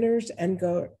have dinners and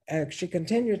she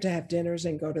continued to have dinners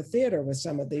and go to theater with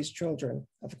some of these children,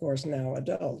 of course, now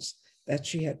adults, that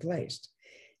she had placed.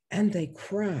 And they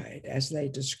cried as they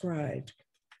described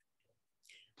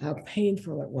how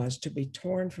painful it was to be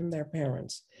torn from their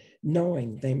parents,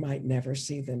 knowing they might never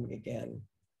see them again.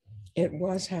 It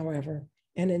was, however,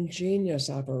 an ingenious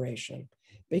operation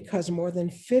because more than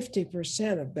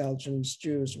 50% of Belgium's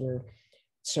Jews were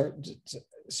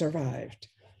survived.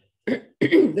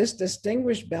 This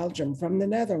distinguished Belgium from the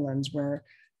Netherlands, where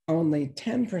only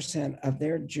 10% of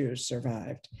their Jews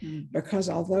survived, because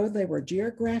although they were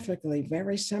geographically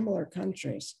very similar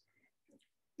countries,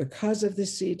 because of the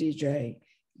CDJ,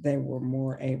 they were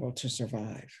more able to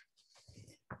survive.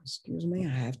 Excuse me, I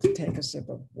have to take a sip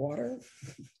of water.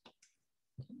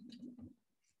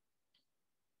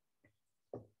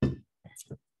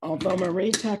 Although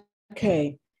Marie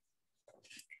Taquet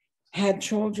had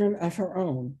children of her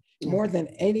own,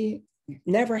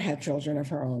 never had children of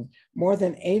her own, more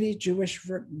than 80 Jewish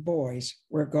boys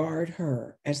regard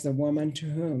her as the woman to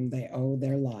whom they owe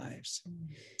their lives.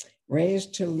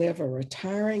 Raised to live a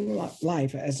retiring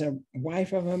life as a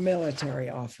wife of a military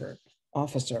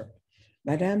officer,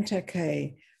 Madame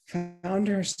Taquet found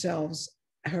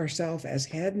herself as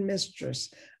head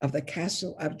mistress of the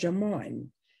Castle of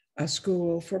Jamoin, a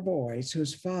school for boys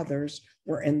whose fathers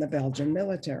were in the Belgian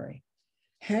military.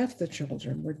 Half the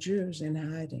children were Jews in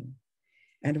hiding,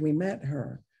 and we met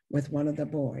her with one of the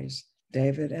boys,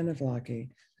 David Inavlaki,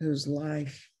 whose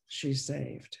life she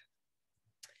saved.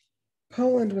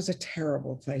 Poland was a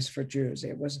terrible place for Jews.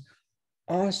 It was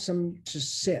awesome to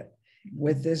sit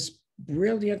with this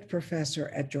brilliant professor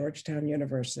at Georgetown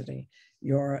University,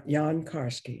 Jan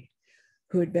Karski,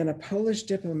 who had been a Polish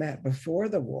diplomat before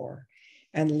the war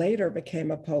and later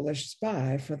became a Polish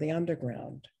spy for the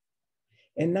underground.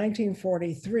 In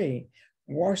 1943,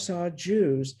 Warsaw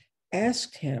Jews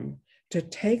asked him to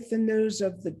take the news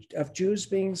of Jews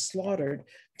being slaughtered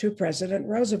to President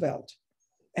Roosevelt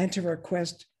and to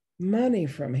request money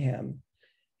from him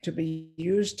to be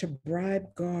used to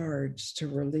bribe guards to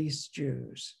release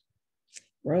Jews.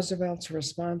 Roosevelt's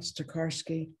response to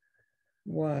Karski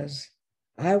was,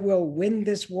 "I will win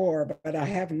this war, but I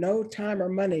have no time or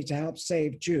money to help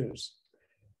save Jews."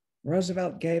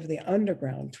 Roosevelt gave the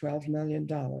underground $12 million,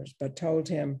 but told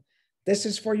him, "This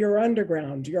is for your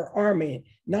underground, your army,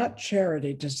 not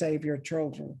charity to save your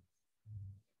children."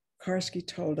 Karski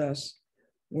told us,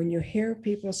 "When you hear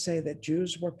people say that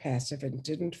Jews were passive and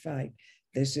didn't fight,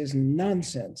 this is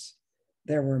nonsense.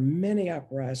 There were many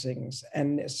uprisings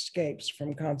and escapes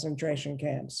from concentration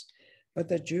camps, but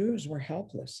the Jews were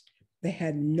helpless. They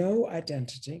had no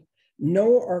identity,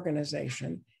 no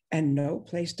organization, and no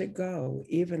place to go,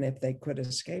 even if they could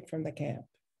escape from the camp."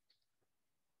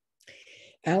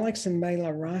 Alex and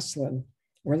Mela Roslin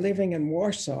were living in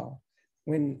Warsaw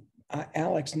when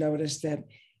Alex noticed that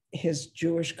his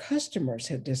Jewish customers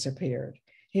had disappeared.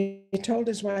 He told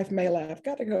his wife, Mela, "I've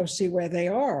got to go see where they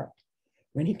are."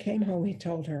 When he came home, he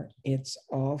told her, "It's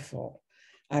awful.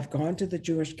 I've gone to the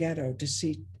Jewish ghetto to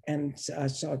see, and I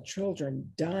saw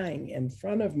children dying in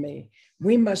front of me.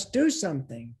 We must do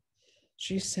something."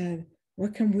 She said,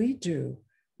 "What can we do?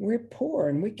 We're poor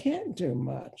and we can't do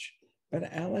much."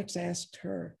 But Alex asked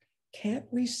her,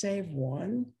 "Can't we save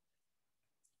one?"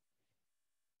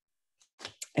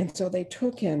 And so they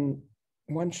took in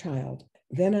one child,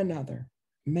 then another.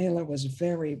 Mela was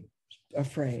very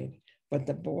afraid, but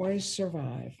the boys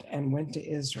survived and went to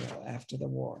Israel after the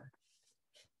war.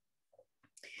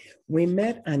 We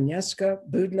met Agnieszka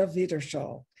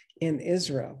Budna-Wiedershall in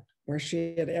Israel, where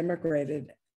she had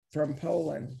immigrated from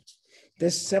Poland.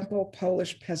 This simple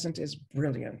Polish peasant is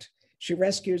brilliant. She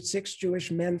rescued 6 Jewish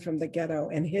men from the ghetto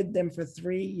and hid them for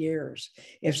 3 years.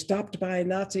 If stopped by a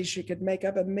Nazi, she could make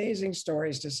up amazing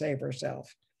stories to save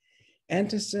herself.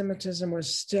 Anti-Semitism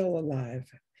was still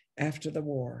alive after the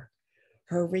war.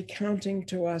 Her recounting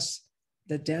to us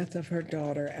the death of her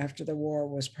daughter after the war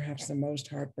was perhaps the most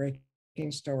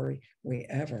heartbreaking story we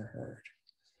ever heard.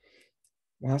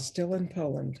 While still in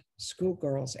Poland,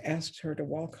 schoolgirls asked her to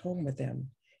walk home with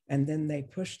them, and then they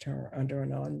pushed her under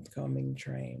an oncoming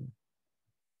train.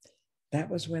 That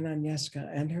was when Agnieszka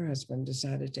and her husband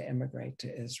decided to immigrate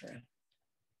to Israel.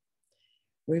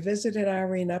 We visited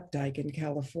Irene Updike in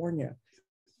California,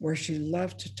 where she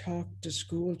loved to talk to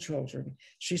school children.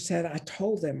 She said, "I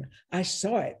told them, I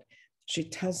saw it." She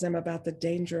tells them about the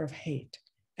danger of hate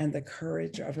and the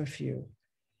courage of a few.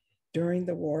 During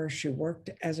the war, she worked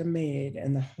as a maid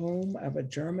in the home of a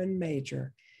German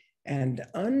major and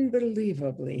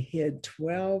unbelievably hid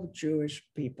 12 Jewish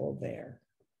people there.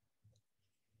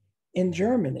 In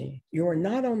Germany, you were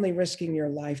not only risking your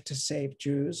life to save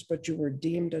Jews, but you were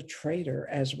deemed a traitor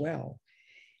as well.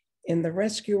 In the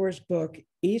rescuer's book,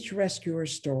 each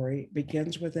rescuer's story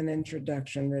begins with an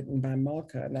introduction written by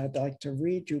Malka, and I'd like to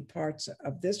read you parts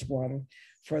of this one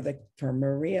for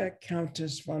Maria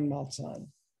Countess von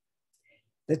Malzahn.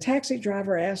 "The taxi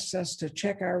driver asks us to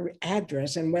check our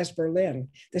address in West Berlin.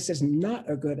 This is not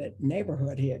a good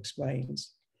neighborhood," he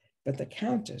explains. But the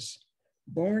Countess,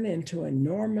 born into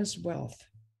enormous wealth,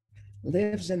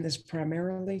 lives in this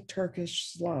primarily Turkish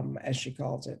slum, as she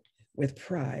calls it, with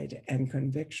pride and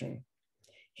conviction.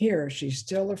 Here, she's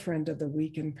still a friend of the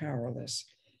weak and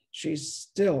powerless. She's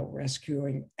still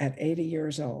rescuing at 80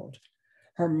 years old.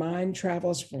 Her mind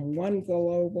travels from one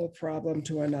global problem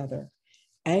to another.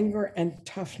 Anger and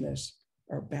toughness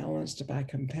are balanced by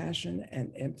compassion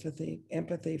and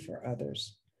empathy for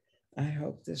others. I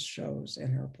hope this shows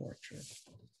in her portrait.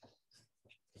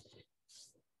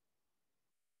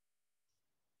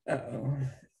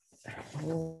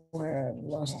 Oh, I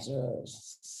lost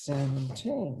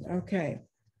 17. Okay.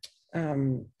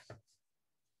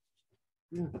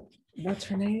 What's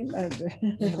her name?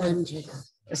 Helene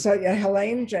Jacobs. So yeah,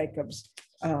 Helene Jacobs.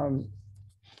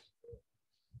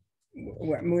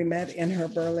 We met in her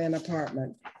Berlin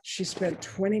apartment. She spent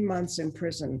 20 months in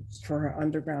prison for her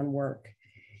underground work.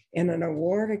 In an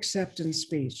award acceptance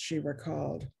speech, she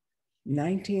recalled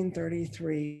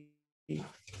 1933 to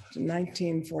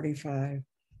 1945,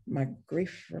 my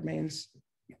grief remains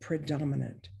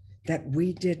predominant, that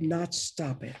we did not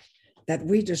stop it, that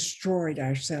we destroyed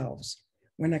ourselves.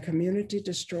 When a community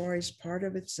destroys part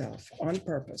of itself on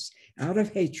purpose, out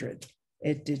of hatred,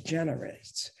 it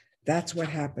degenerates. That's what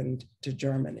happened to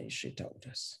Germany, she told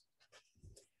us.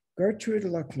 Gertrude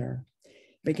Luckner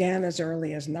began as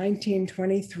early as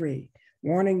 1923,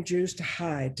 warning Jews to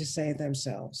hide to save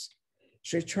themselves.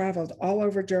 She traveled all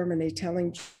over Germany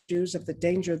telling Jews of the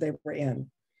danger they were in.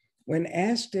 When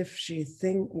asked if she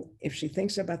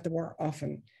thinks about the war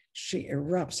often, she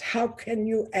erupts. "How can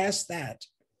you ask that?"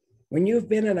 When you've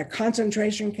been in a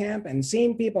concentration camp and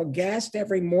seen people gassed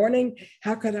every morning,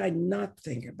 how could I not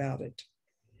think about it?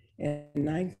 In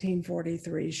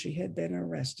 1943, she had been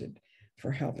arrested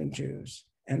for helping Jews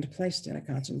and placed in a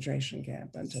concentration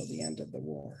camp until the end of the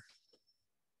war.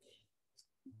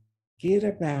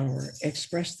 Gita Bauer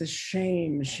expressed the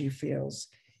shame she feels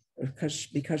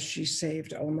because she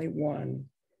saved only one.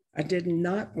 I did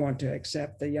not want to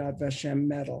accept the Yad Vashem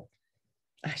medal.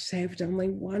 I saved only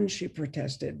one, she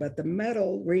protested, but the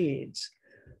medal reads,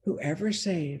 whoever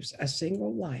saves a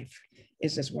single life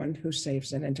is as one who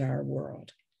saves an entire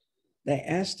world. They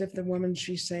asked if the woman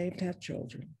she saved had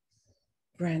children,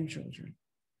 grandchildren.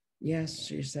 Yes,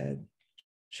 she said,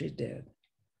 she did.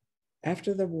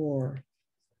 After the war,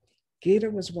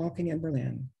 Gita was walking in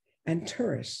Berlin and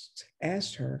tourists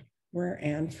asked her where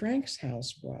Anne Frank's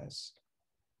house was.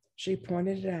 She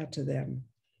pointed it out to them,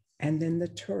 and then the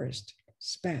tourist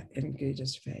spat in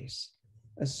Gita's face,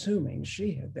 assuming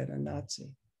she had been a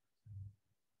Nazi.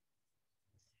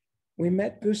 We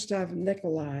met Gustav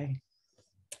Nicolai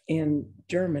in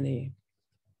Germany,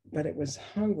 but it was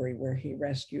Hungary where he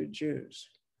rescued Jews.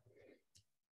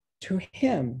 To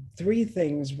him, three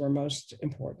things were most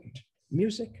important: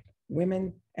 music,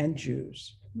 women, and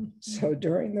Jews. So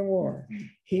during the war,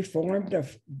 he formed a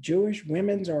Jewish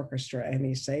women's orchestra and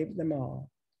he saved them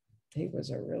all. He was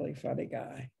a really funny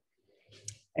guy.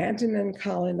 Antonin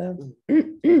Kalina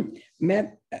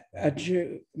met a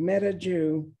Jew,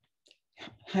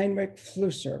 Heinrich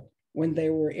Flusser, when they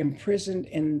were imprisoned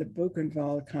in the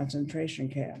Buchenwald concentration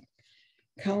camp.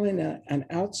 Kalina, an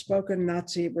outspoken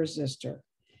Nazi resistor,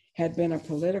 had been a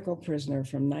political prisoner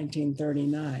from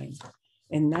 1939.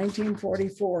 In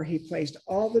 1944, he placed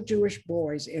all the Jewish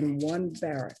boys in one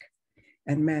barrack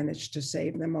and managed to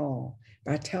save them all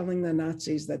by telling the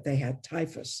Nazis that they had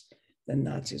typhus. The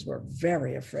Nazis were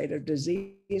very afraid of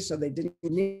disease, so they didn't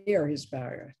near his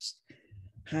barracks.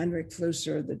 Heinrich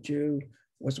Flusser, the Jew,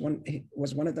 was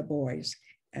one of the boys,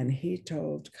 and he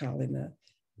told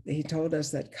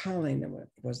us that Kalina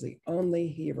was the only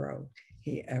hero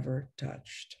he ever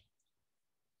touched.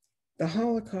 The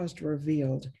Holocaust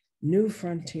revealed new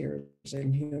frontiers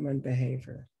in human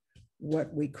behavior,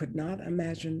 what we could not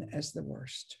imagine as the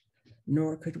worst,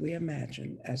 nor could we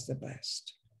imagine as the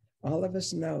best. All of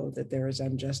us know that there is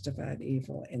unjustified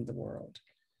evil in the world.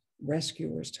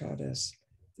 Rescuers taught us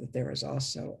that there is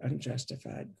also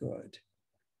unjustified good.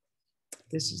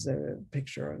 This is a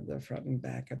picture of the front and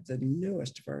back of the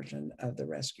newest version of the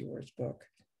Rescuers book.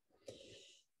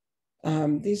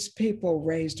 These people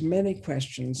raised many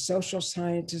questions. Social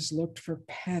scientists looked for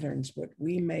patterns, but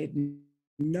we made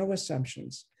no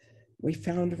assumptions. We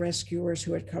found rescuers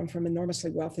who had come from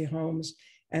enormously wealthy homes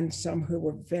and some who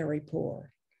were very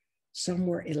poor. Some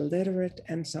were illiterate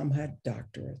and some had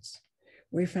doctorates.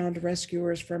 We found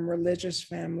rescuers from religious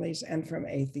families and from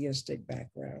atheistic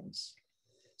backgrounds.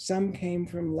 Some came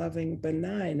from loving,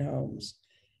 benign homes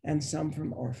and some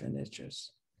from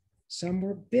orphanages. Some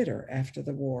were bitter after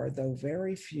the war, though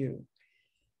very few.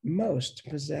 Most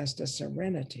possessed a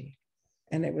serenity,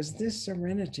 and it was this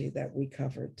serenity that we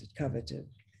coveted.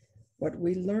 What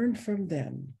we learned from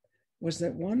them was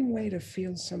that one way to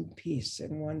feel some peace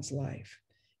in one's life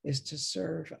is to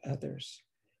serve others,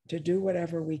 to do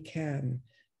whatever we can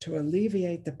to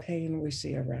alleviate the pain we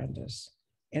see around us,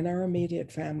 in our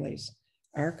immediate families,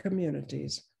 our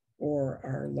communities, or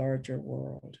our larger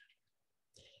world.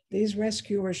 These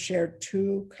rescuers shared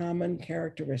two common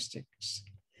characteristics.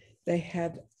 They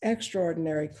had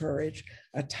extraordinary courage,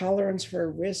 a tolerance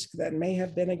for risk that may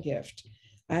have been a gift.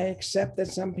 I accept that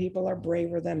some people are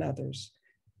braver than others,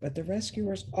 but the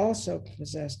rescuers also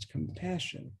possessed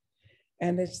compassion.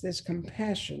 And it's this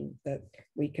compassion that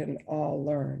we can all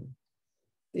learn.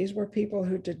 These were people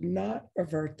who did not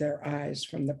avert their eyes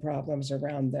from the problems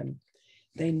around them.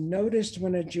 They noticed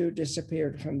when a Jew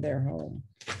disappeared from their home,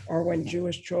 or when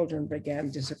Jewish children began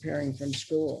disappearing from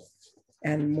school.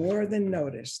 And more than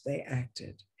noticed, they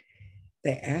acted.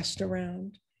 They asked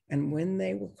around, and when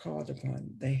they were called upon,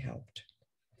 they helped.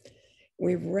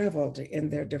 We reveled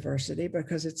in their diversity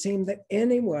because it seemed that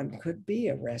anyone could be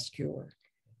a rescuer.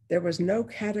 There was no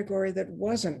category that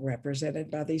wasn't represented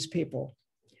by these people.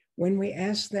 When we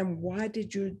asked them, why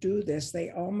did you do this? They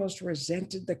almost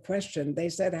resented the question. They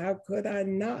said, how could I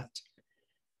not?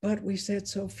 But we said,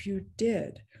 so few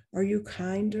did. Are you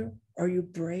kinder? Are you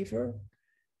braver?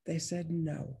 They said,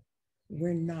 no,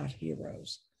 we're not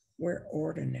heroes. We're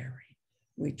ordinary.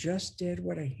 We just did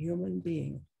what a human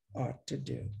being ought to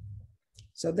do.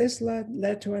 So this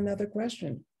led to another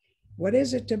question. What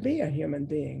is it to be a human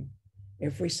being?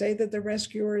 If we say that the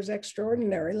rescuer is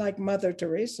extraordinary, like Mother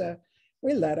Teresa,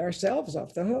 we let ourselves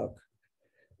off the hook.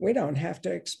 We don't have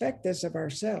to expect this of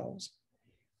ourselves.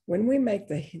 When we make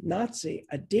the Nazi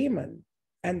a demon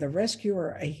and the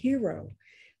rescuer a hero,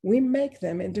 we make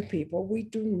them into people we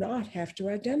do not have to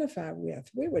identify with.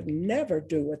 We would never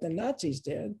do what the Nazis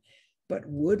did, but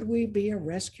would we be a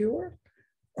rescuer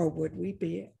or would we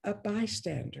be a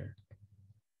bystander?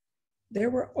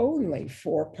 There were only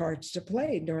 4 parts to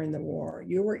play during the war.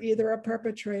 You were either a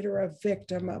perpetrator, a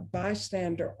victim, a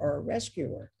bystander, or a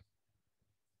rescuer.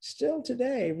 Still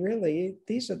today, really,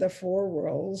 these are the 4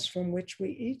 roles from which we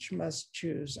each must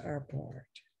choose our part.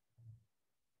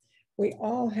 We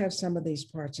all have some of these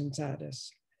parts inside us.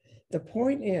 The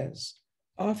point is,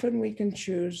 often we can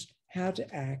choose how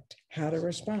to act, how to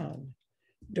respond.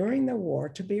 During the war,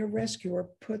 to be a rescuer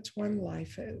puts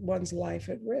one's life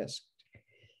at risk.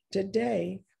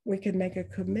 Today, we can make a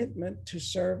commitment to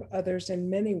serve others in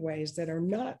many ways that are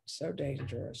not so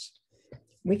dangerous.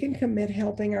 We can commit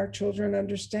helping our children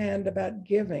understand about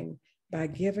giving by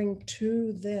giving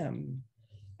to them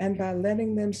and by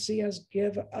letting them see us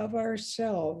give of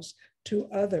ourselves to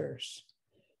others,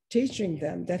 teaching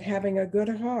them that having a good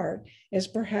heart is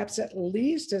perhaps at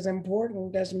least as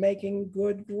important as making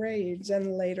good grades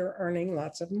and later earning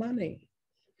lots of money.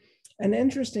 An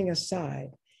interesting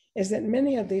aside is that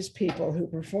many of these people who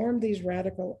performed these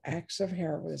radical acts of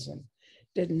heroism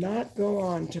did not go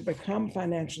on to become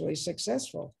financially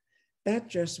successful. That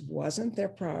just wasn't their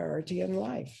priority in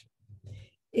life.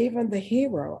 Even the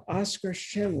hero, Oskar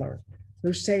Schindler,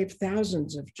 who saved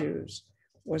thousands of Jews,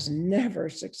 was never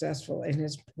successful in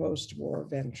his post-war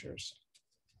ventures.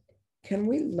 Can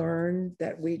we learn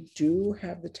that we do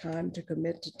have the time to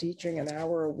commit to teaching an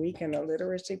hour a week in a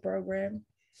literacy program,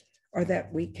 or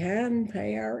that we can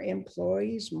pay our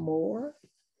employees more?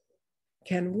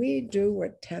 Can we do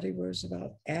what Teddy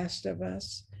Roosevelt asked of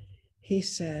us? He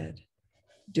said,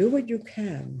 do what you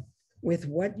can with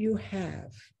what you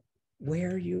have,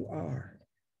 where you are.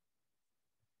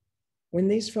 When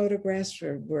these photographs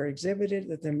were exhibited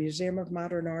at the Museum of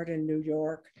Modern Art in New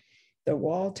York, the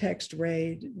wall text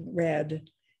read,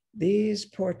 these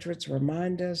portraits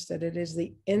remind us that it is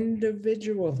the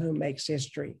individual who makes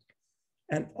history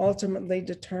and ultimately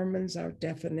determines our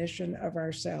definition of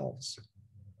ourselves.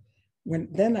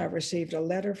 Then I received a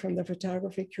letter from the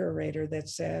photography curator that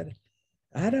said,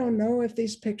 I don't know if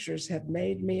these pictures have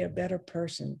made me a better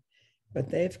person, but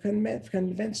they've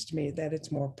convinced me that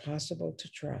it's more possible to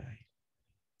try.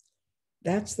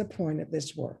 That's the point of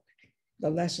this work, the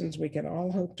lessons we can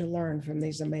all hope to learn from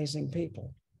these amazing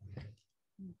people.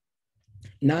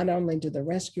 Not only do the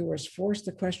rescuers force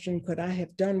the question, could I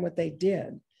have done what they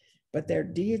did? But their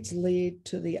deeds lead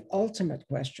to the ultimate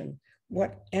question,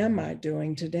 what am I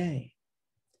doing today?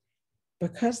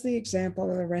 Because the example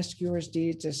of the rescuers'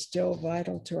 deeds is still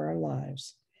vital to our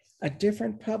lives, a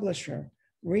different publisher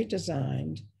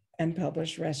redesigned and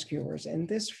published Rescuers in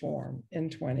this form in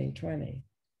 2020.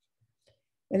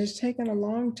 It has taken a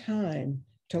long time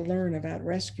to learn about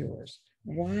rescuers.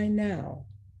 Why now?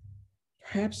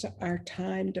 Perhaps our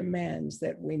time demands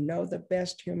that we know the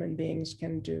best human beings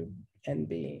can do and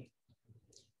be.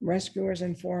 Rescuers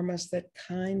inform us that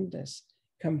kindness,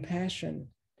 compassion,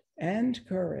 and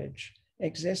courage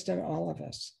exist in all of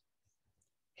us.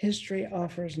 History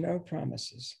offers no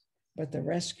promises, but the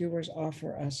rescuers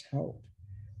offer us hope,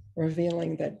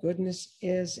 revealing that goodness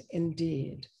is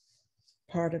indeed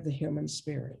part of the human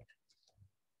spirit.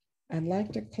 I'd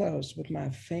like to close with my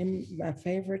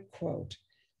favorite quote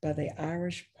by the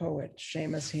Irish poet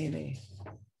Seamus Heaney.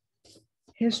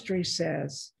 History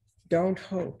says, don't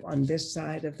hope on this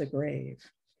side of the grave,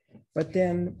 but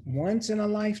then once in a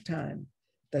lifetime,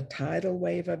 the tidal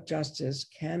wave of justice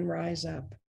can rise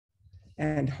up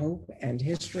and hope and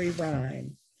history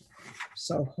rhyme.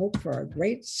 So hope for a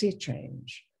great sea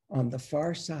change on the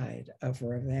far side of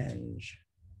revenge.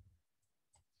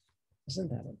 Isn't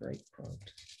that a great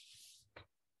quote?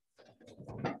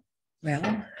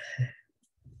 Well,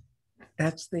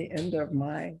 that's the end of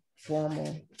my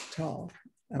formal talk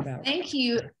about. Thank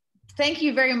you. Thank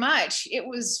you very much. It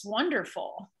was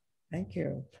wonderful. Thank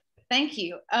you. Thank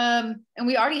you. And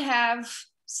we already have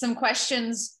some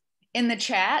questions in the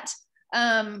chat.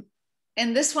 And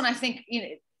this one, I think,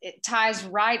 it ties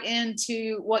right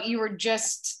into what you were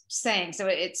just saying. So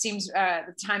it seems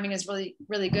the timing is really,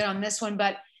 really good on this one,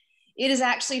 but it is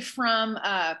actually from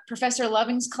Professor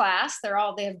Loving's class.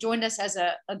 They have joined us as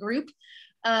a group.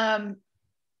 And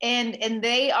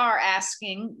they are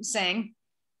saying,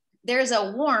 there's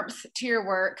a warmth to your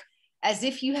work as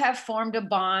if you have formed a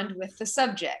bond with the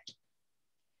subject.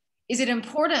 Is it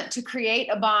important to create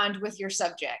a bond with your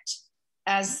subject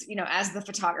as the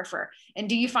photographer? And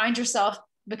do you find yourself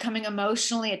becoming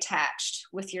emotionally attached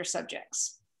with your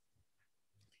subjects?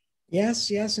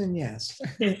 Yes, yes, and yes.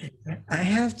 I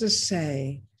have to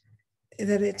say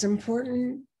that it's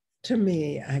important to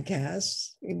me, I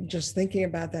guess, just thinking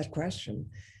about that question,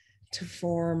 to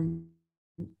form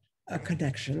a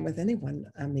connection with anyone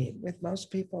I meet, with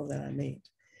most people that I meet.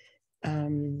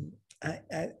 Um,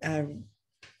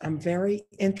 I'm very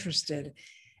interested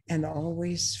and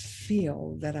always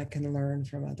feel that I can learn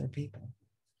from other people.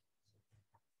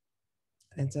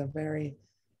 It's a very,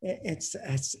 it's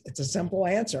a simple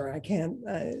answer. I can't,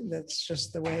 that's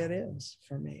just the way it is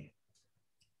for me.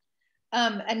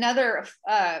 Another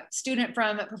student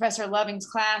from Professor Loving's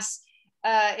class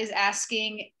is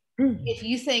asking if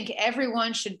you think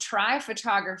everyone should try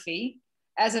photography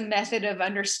as a method of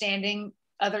understanding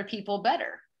other people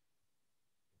better.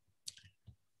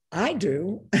 I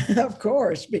do, of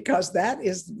course, because that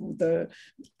is the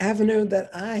avenue that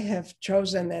I have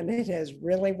chosen, and it has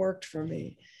really worked for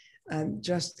me. I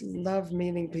just love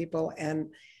meeting people, and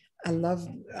I love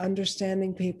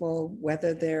understanding people,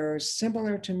 whether they're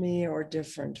similar to me or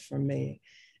different from me.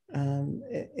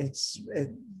 It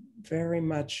very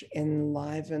much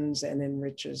enlivens and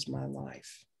enriches my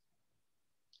life.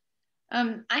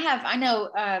 I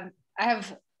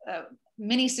have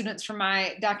many students from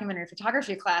my documentary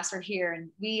photography class are here,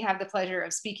 and we have the pleasure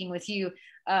of speaking with you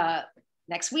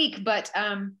next week. But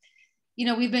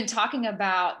we've been talking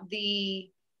about the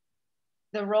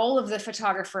role of the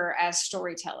photographer as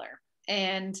storyteller,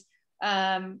 and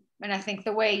I think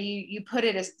the way you put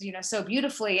it is so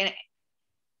beautifully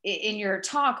in your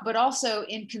talk, but also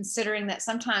in considering that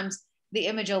sometimes the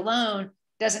image alone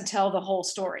doesn't tell the whole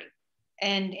story.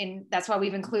 And that's why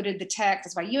we've included the text.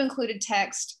 That's why you included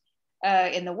text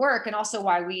in the work, and also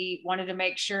why we wanted to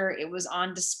make sure it was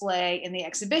on display in the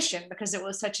exhibition, because it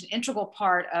was such an integral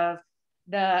part of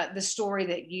the story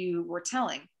that you were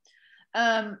telling.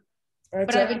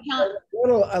 But I've been telling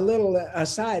a little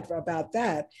aside about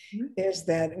that is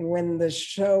that when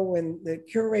the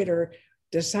curator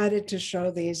decided to show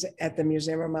these at the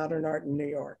Museum of Modern Art in New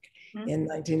York in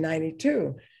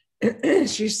 1992.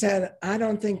 She said, I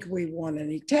don't think we want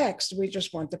any text. We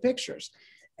just want the pictures.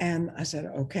 And I said,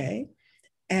 okay.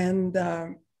 And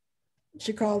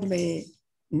she called me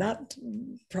not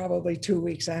probably 2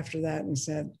 weeks after that and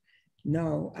said,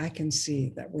 no, I can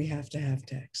see that we have to have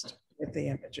text with the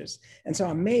images. And so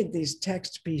I made these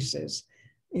text pieces,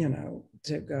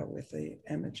 to go with the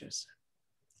images.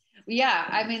 Yeah,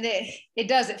 I mean, it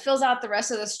does. It fills out the rest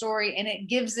of the story, and it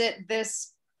gives it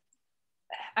this,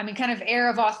 kind of air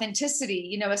of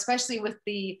authenticity, especially with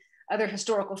the other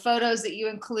historical photos that you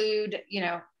include,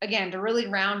 again, to really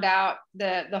round out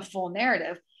the full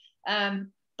narrative.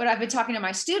 But I've been talking to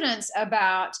my students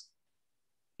about,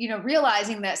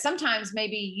 realizing that sometimes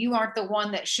maybe you aren't the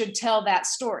one that should tell that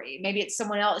story. Maybe it's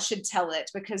someone else should tell it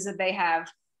because they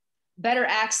have better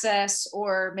access,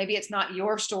 or maybe it's not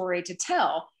your story to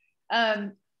tell.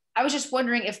 I was just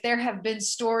wondering if there have been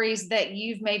stories that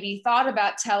you've maybe thought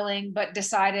about telling, but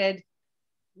decided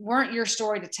weren't your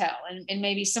story to tell, and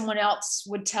maybe someone else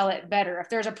would tell it better. If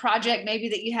there's a project maybe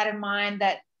that you had in mind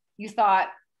that you thought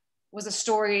was a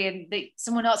story and that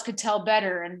someone else could tell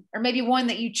better, or maybe one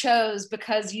that you chose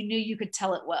because you knew you could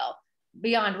tell it well,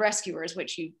 beyond Rescuers,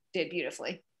 which you did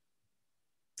beautifully.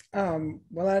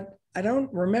 Well, I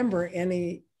don't remember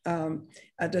any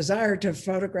a desire to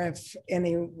photograph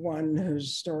anyone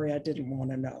whose story I didn't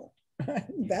want to know.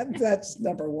 That's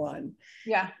number one.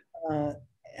 Yeah.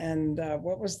 And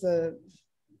what was the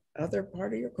other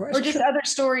part of your question? Or just other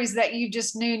stories that you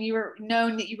just knew and you were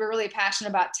known that you were really passionate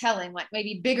about telling, like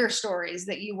maybe bigger stories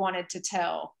that you wanted to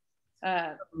tell.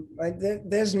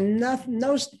 There's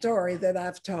no story that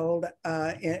I've told,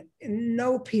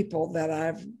 no people that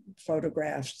I've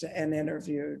photographed and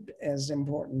interviewed as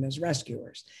important as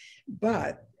Rescuers.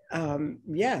 But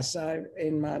yes,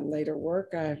 in my later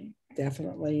work, I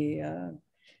definitely, I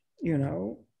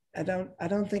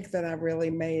don't think that I really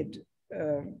made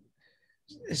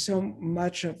so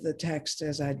much of the text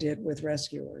as I did with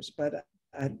Rescuers, but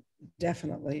I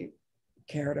definitely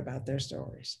cared about their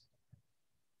stories.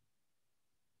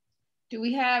 Do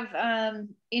we have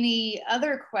any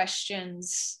other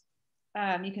questions?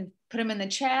 You can put them in the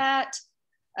chat.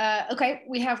 Okay,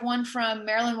 we have one from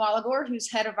Marilyn Wallagore, who's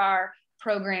head of our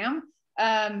program.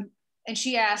 And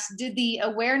she asked, did the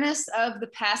awareness of the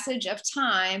passage of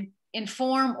time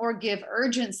inform or give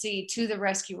urgency to the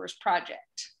Rescuers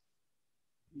project?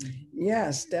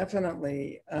 Yes,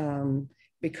 definitely.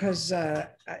 Because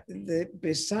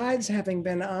besides having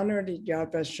been honored at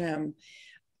Yad Vashem,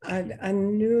 I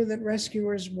knew that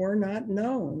Rescuers were not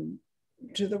known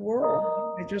to the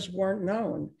world. They just weren't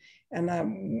known. And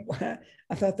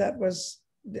I thought that was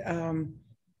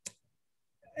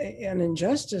an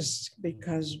injustice,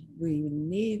 because we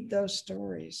need those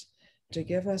stories to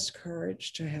give us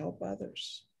courage to help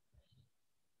others.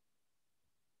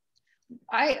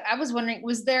 I was wondering,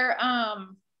 was there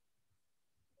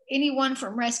anyone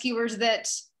from rescuers that,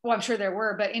 well, I'm sure there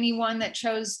were, but anyone that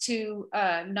chose to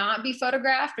not be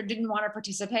photographed or didn't want to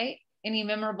participate? Any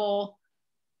memorable?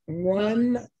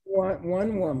 One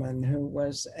woman who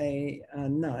was a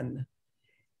nun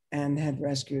and had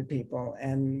rescued people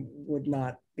and would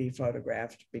not be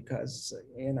photographed because,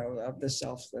 you know, of the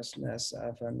selflessness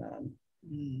of a nun.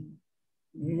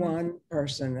 One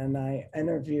person, and I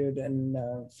interviewed and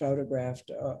photographed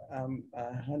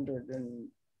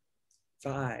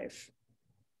 105.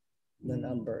 The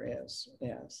number is,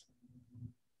 yes.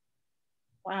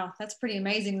 Wow, that's pretty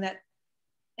amazing that,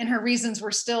 and her reasons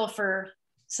were still for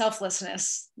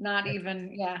selflessness, not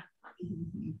even, yeah.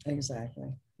 Exactly.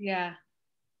 Yeah.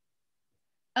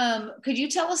 Could you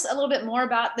tell us a little bit more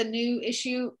about the new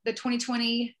issue, the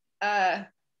 2020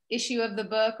 issue of the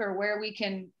book, or where we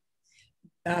can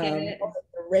get it?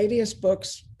 Radius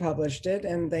Books published it,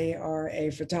 and they are a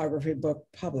photography book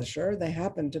publisher. They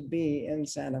happen to be in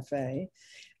Santa Fe.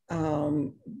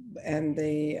 And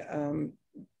they,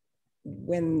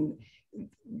 when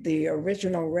the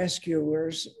original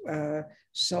rescuers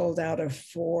sold out of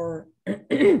 4,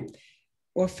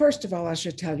 well, first of all, I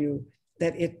should tell you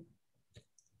that it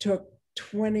took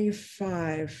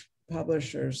 25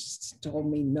 publishers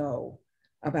told me no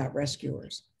about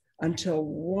rescuers until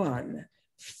one,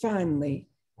 finally,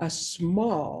 a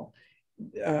small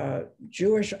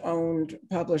Jewish-owned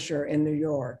publisher in New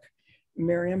York,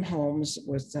 Miriam Holmes,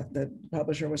 was the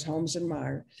publisher, was Holmes and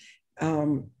Meyer,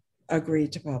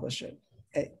 agreed to publish it.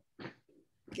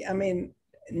 I mean,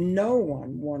 no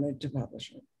one wanted to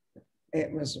publish it.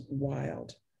 It was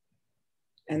wild.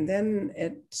 And then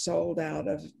it sold out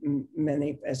of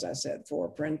many, as I said, 4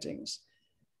 printings.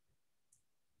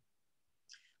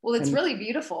 Well, it's really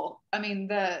beautiful. I mean,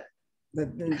 the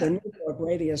new book,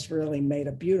 Radius, really made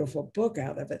a beautiful book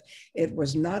out of it. It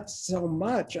was not so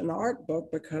much an art book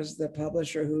because the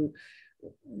publisher who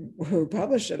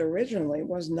published it originally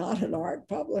was not an art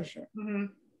publisher. Mm-hmm.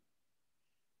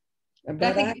 But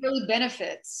I think it really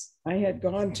benefits. I had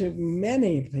gone to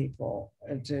many people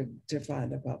to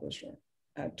find a publisher.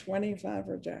 25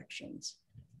 rejections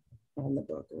on the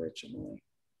book originally.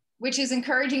 Which is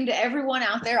encouraging to everyone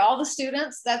out there, all the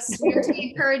students. That's, we're to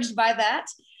be encouraged by that.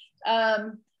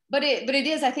 But it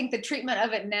is, I think the treatment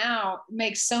of it now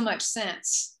makes so much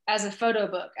sense as a photo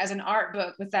book, as an art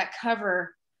book, with that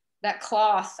cover, that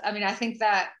cloth. I mean, I think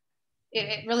that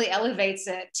it really elevates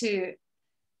it to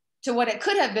what it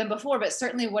could have been before, but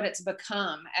certainly what it's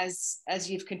become as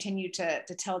you've continued to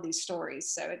tell these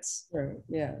stories. So it's true.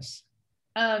 Yes.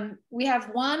 We have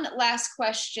one last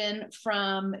question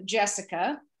from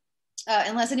Jessica,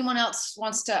 unless anyone else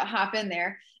wants to hop in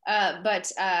there.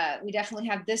 But we definitely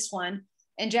have this one.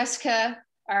 And Jessica,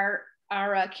 our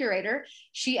curator,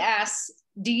 she asks,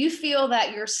 do you feel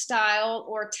that your style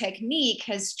or technique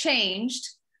has changed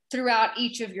throughout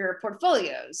each of your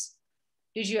portfolios?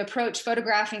 Did you approach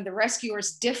photographing the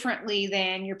rescuers differently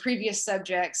than your previous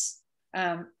subjects,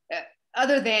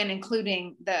 other than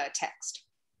including the text?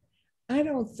 I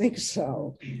don't think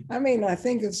so. I mean, I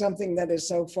think it's something that is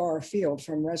so far afield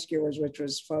from rescuers, which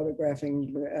was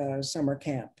photographing summer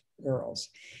camp girls.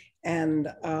 And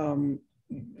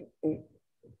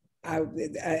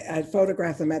I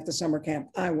photographed them at the summer camp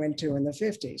I went to in the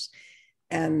 50s.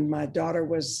 And my daughter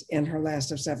was in her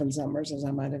last of 7 summers, as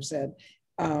I might have said,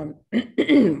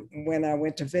 when I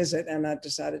went to visit, and I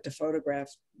decided to photograph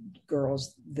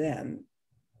girls then.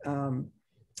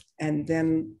 And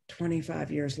then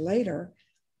 25 years later,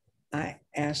 I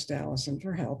asked Allison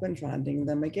for help in finding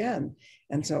them again.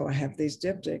 And so I have these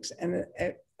diptychs, and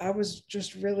I was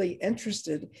just really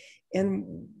interested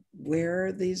in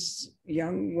where these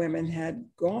young women had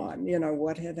gone, you know,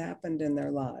 what had happened in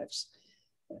their lives.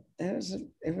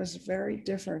 It was a very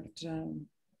different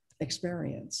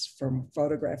experience from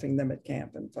photographing them at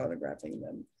camp and photographing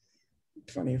them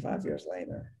 25 years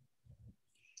later.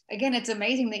 Again, it's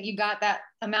amazing that you got that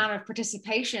amount of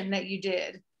participation that you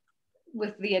did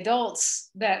with the adults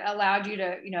that allowed you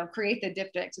to, you know, create the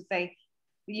diptychs, that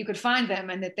you could find them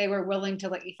and that they were willing to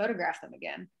let you photograph them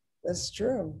again. That's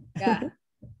true. Yeah.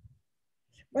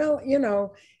 Well, you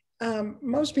know,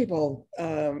 most people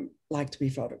like to be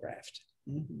photographed.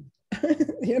 Mm-hmm.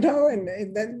 You know, and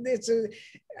then it's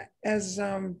as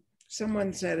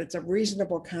someone said, it's a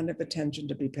reasonable kind of attention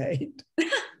to be paid.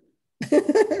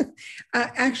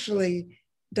 Actually,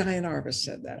 Diane Arbus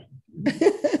said that.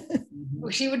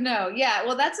 Well, she would know. Yeah.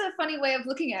 Well, that's a funny way of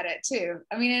looking at it too.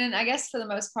 I mean, and I guess for the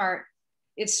most part,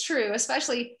 it's true,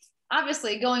 especially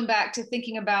obviously going back to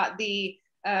thinking about the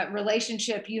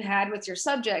relationship you had with your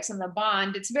subjects and the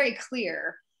bond. It's very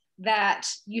clear that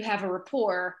you have a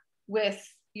rapport with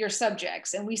your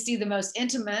subjects, and we see the most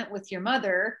intimate with your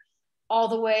mother all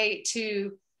the way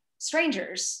to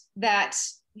strangers that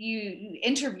you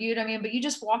interviewed. I mean, but you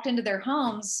just walked into their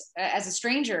homes as a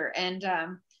stranger. And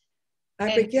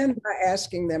I began by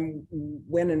asking them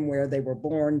when and where they were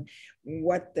born,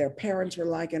 what their parents were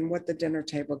like, and what the dinner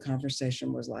table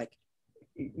conversation was like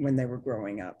when they were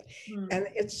growing up. And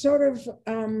it sort of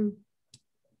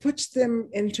puts them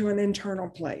into an internal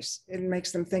place. It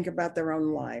makes them think about their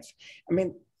own life. I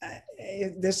mean,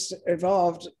 this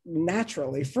evolved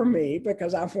naturally for me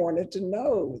because I wanted to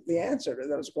know the answer to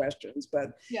those questions.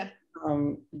 But yeah,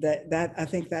 that I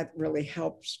think that really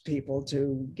helps people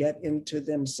to get into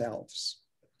themselves,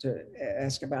 to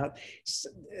ask about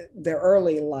their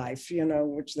early life, you know,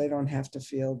 which they don't have to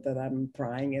feel that I'm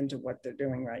prying into what they're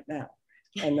doing right now.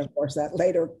 And of course, that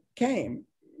later came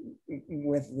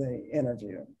with the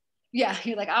interview. Yeah,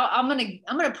 you're like, I'm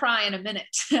gonna pry in a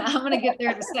minute. I'm gonna get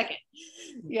there in a second.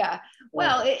 Yeah,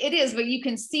 well, it is, but you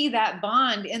can see that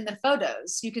bond in the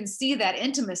photos. You can see that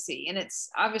intimacy, and it's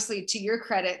obviously to your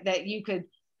credit that you could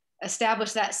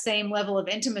establish that same level of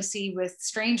intimacy with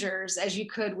strangers as you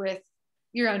could with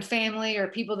your own family or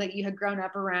people that you had grown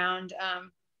up around,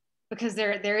 because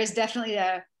there is definitely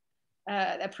a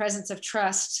presence of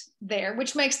trust there,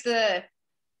 which makes the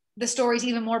stories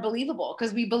even more believable,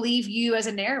 because we believe you as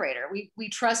a narrator. We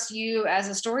trust you as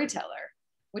a storyteller,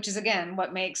 which is again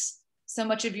what makes so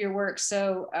much of your work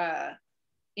so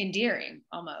endearing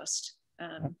almost.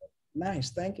 Nice,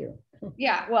 thank you.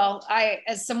 Yeah, well,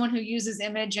 as someone who uses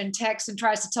image and text and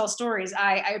tries to tell stories,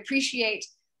 I appreciate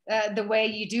the way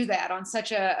you do that on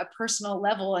such a personal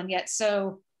level, and yet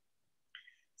so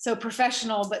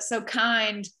professional, but so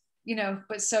kind, you know,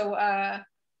 but so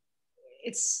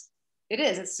it's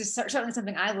just certainly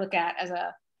something I look at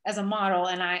as a model,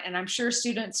 and I'm sure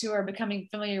students who are becoming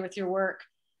familiar with your work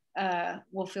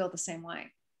will feel the same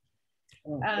way.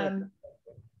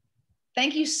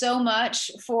 Thank you so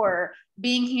much for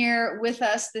being here with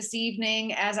us this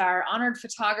evening as our honored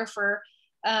photographer.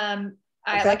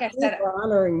 Like I said, for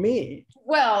honoring me.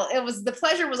 Well, the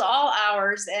pleasure was all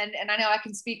ours, and I know I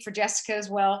can speak for Jessica as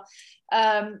well.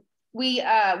 We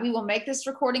will make this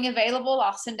recording available.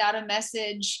 I'll send out a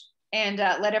message and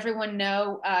let everyone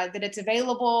know that it's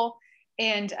available.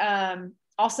 And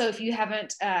also, if you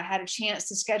haven't had a chance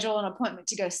to schedule an appointment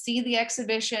to go see the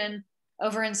exhibition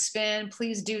over in Spin,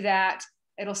 please do that.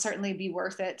 It'll certainly be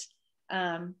worth it.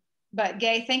 But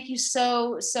Gay, thank you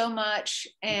so much.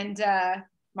 And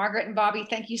Margaret and Bobby,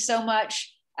 thank you so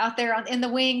much out there in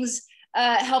the wings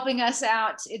helping us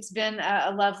out. It's been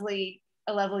a lovely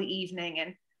evening,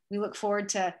 and we look forward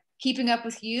to keeping up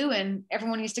with you, and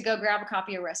everyone needs to go grab a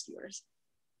copy of Rescuers.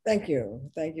 Thank you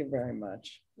very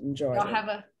much. Enjoy.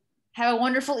 Y'all have a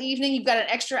wonderful evening. You've got an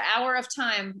extra hour of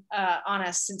time on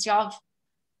us, since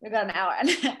we've got an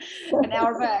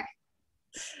hour back.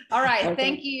 All right, okay,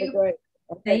 thank you. Great.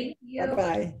 Okay. Thank you.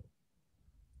 Bye-bye.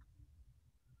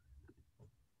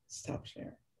 Stop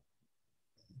sharing.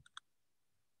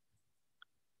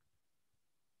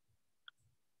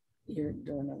 You're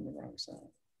doing it on the wrong side.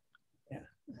 Yeah.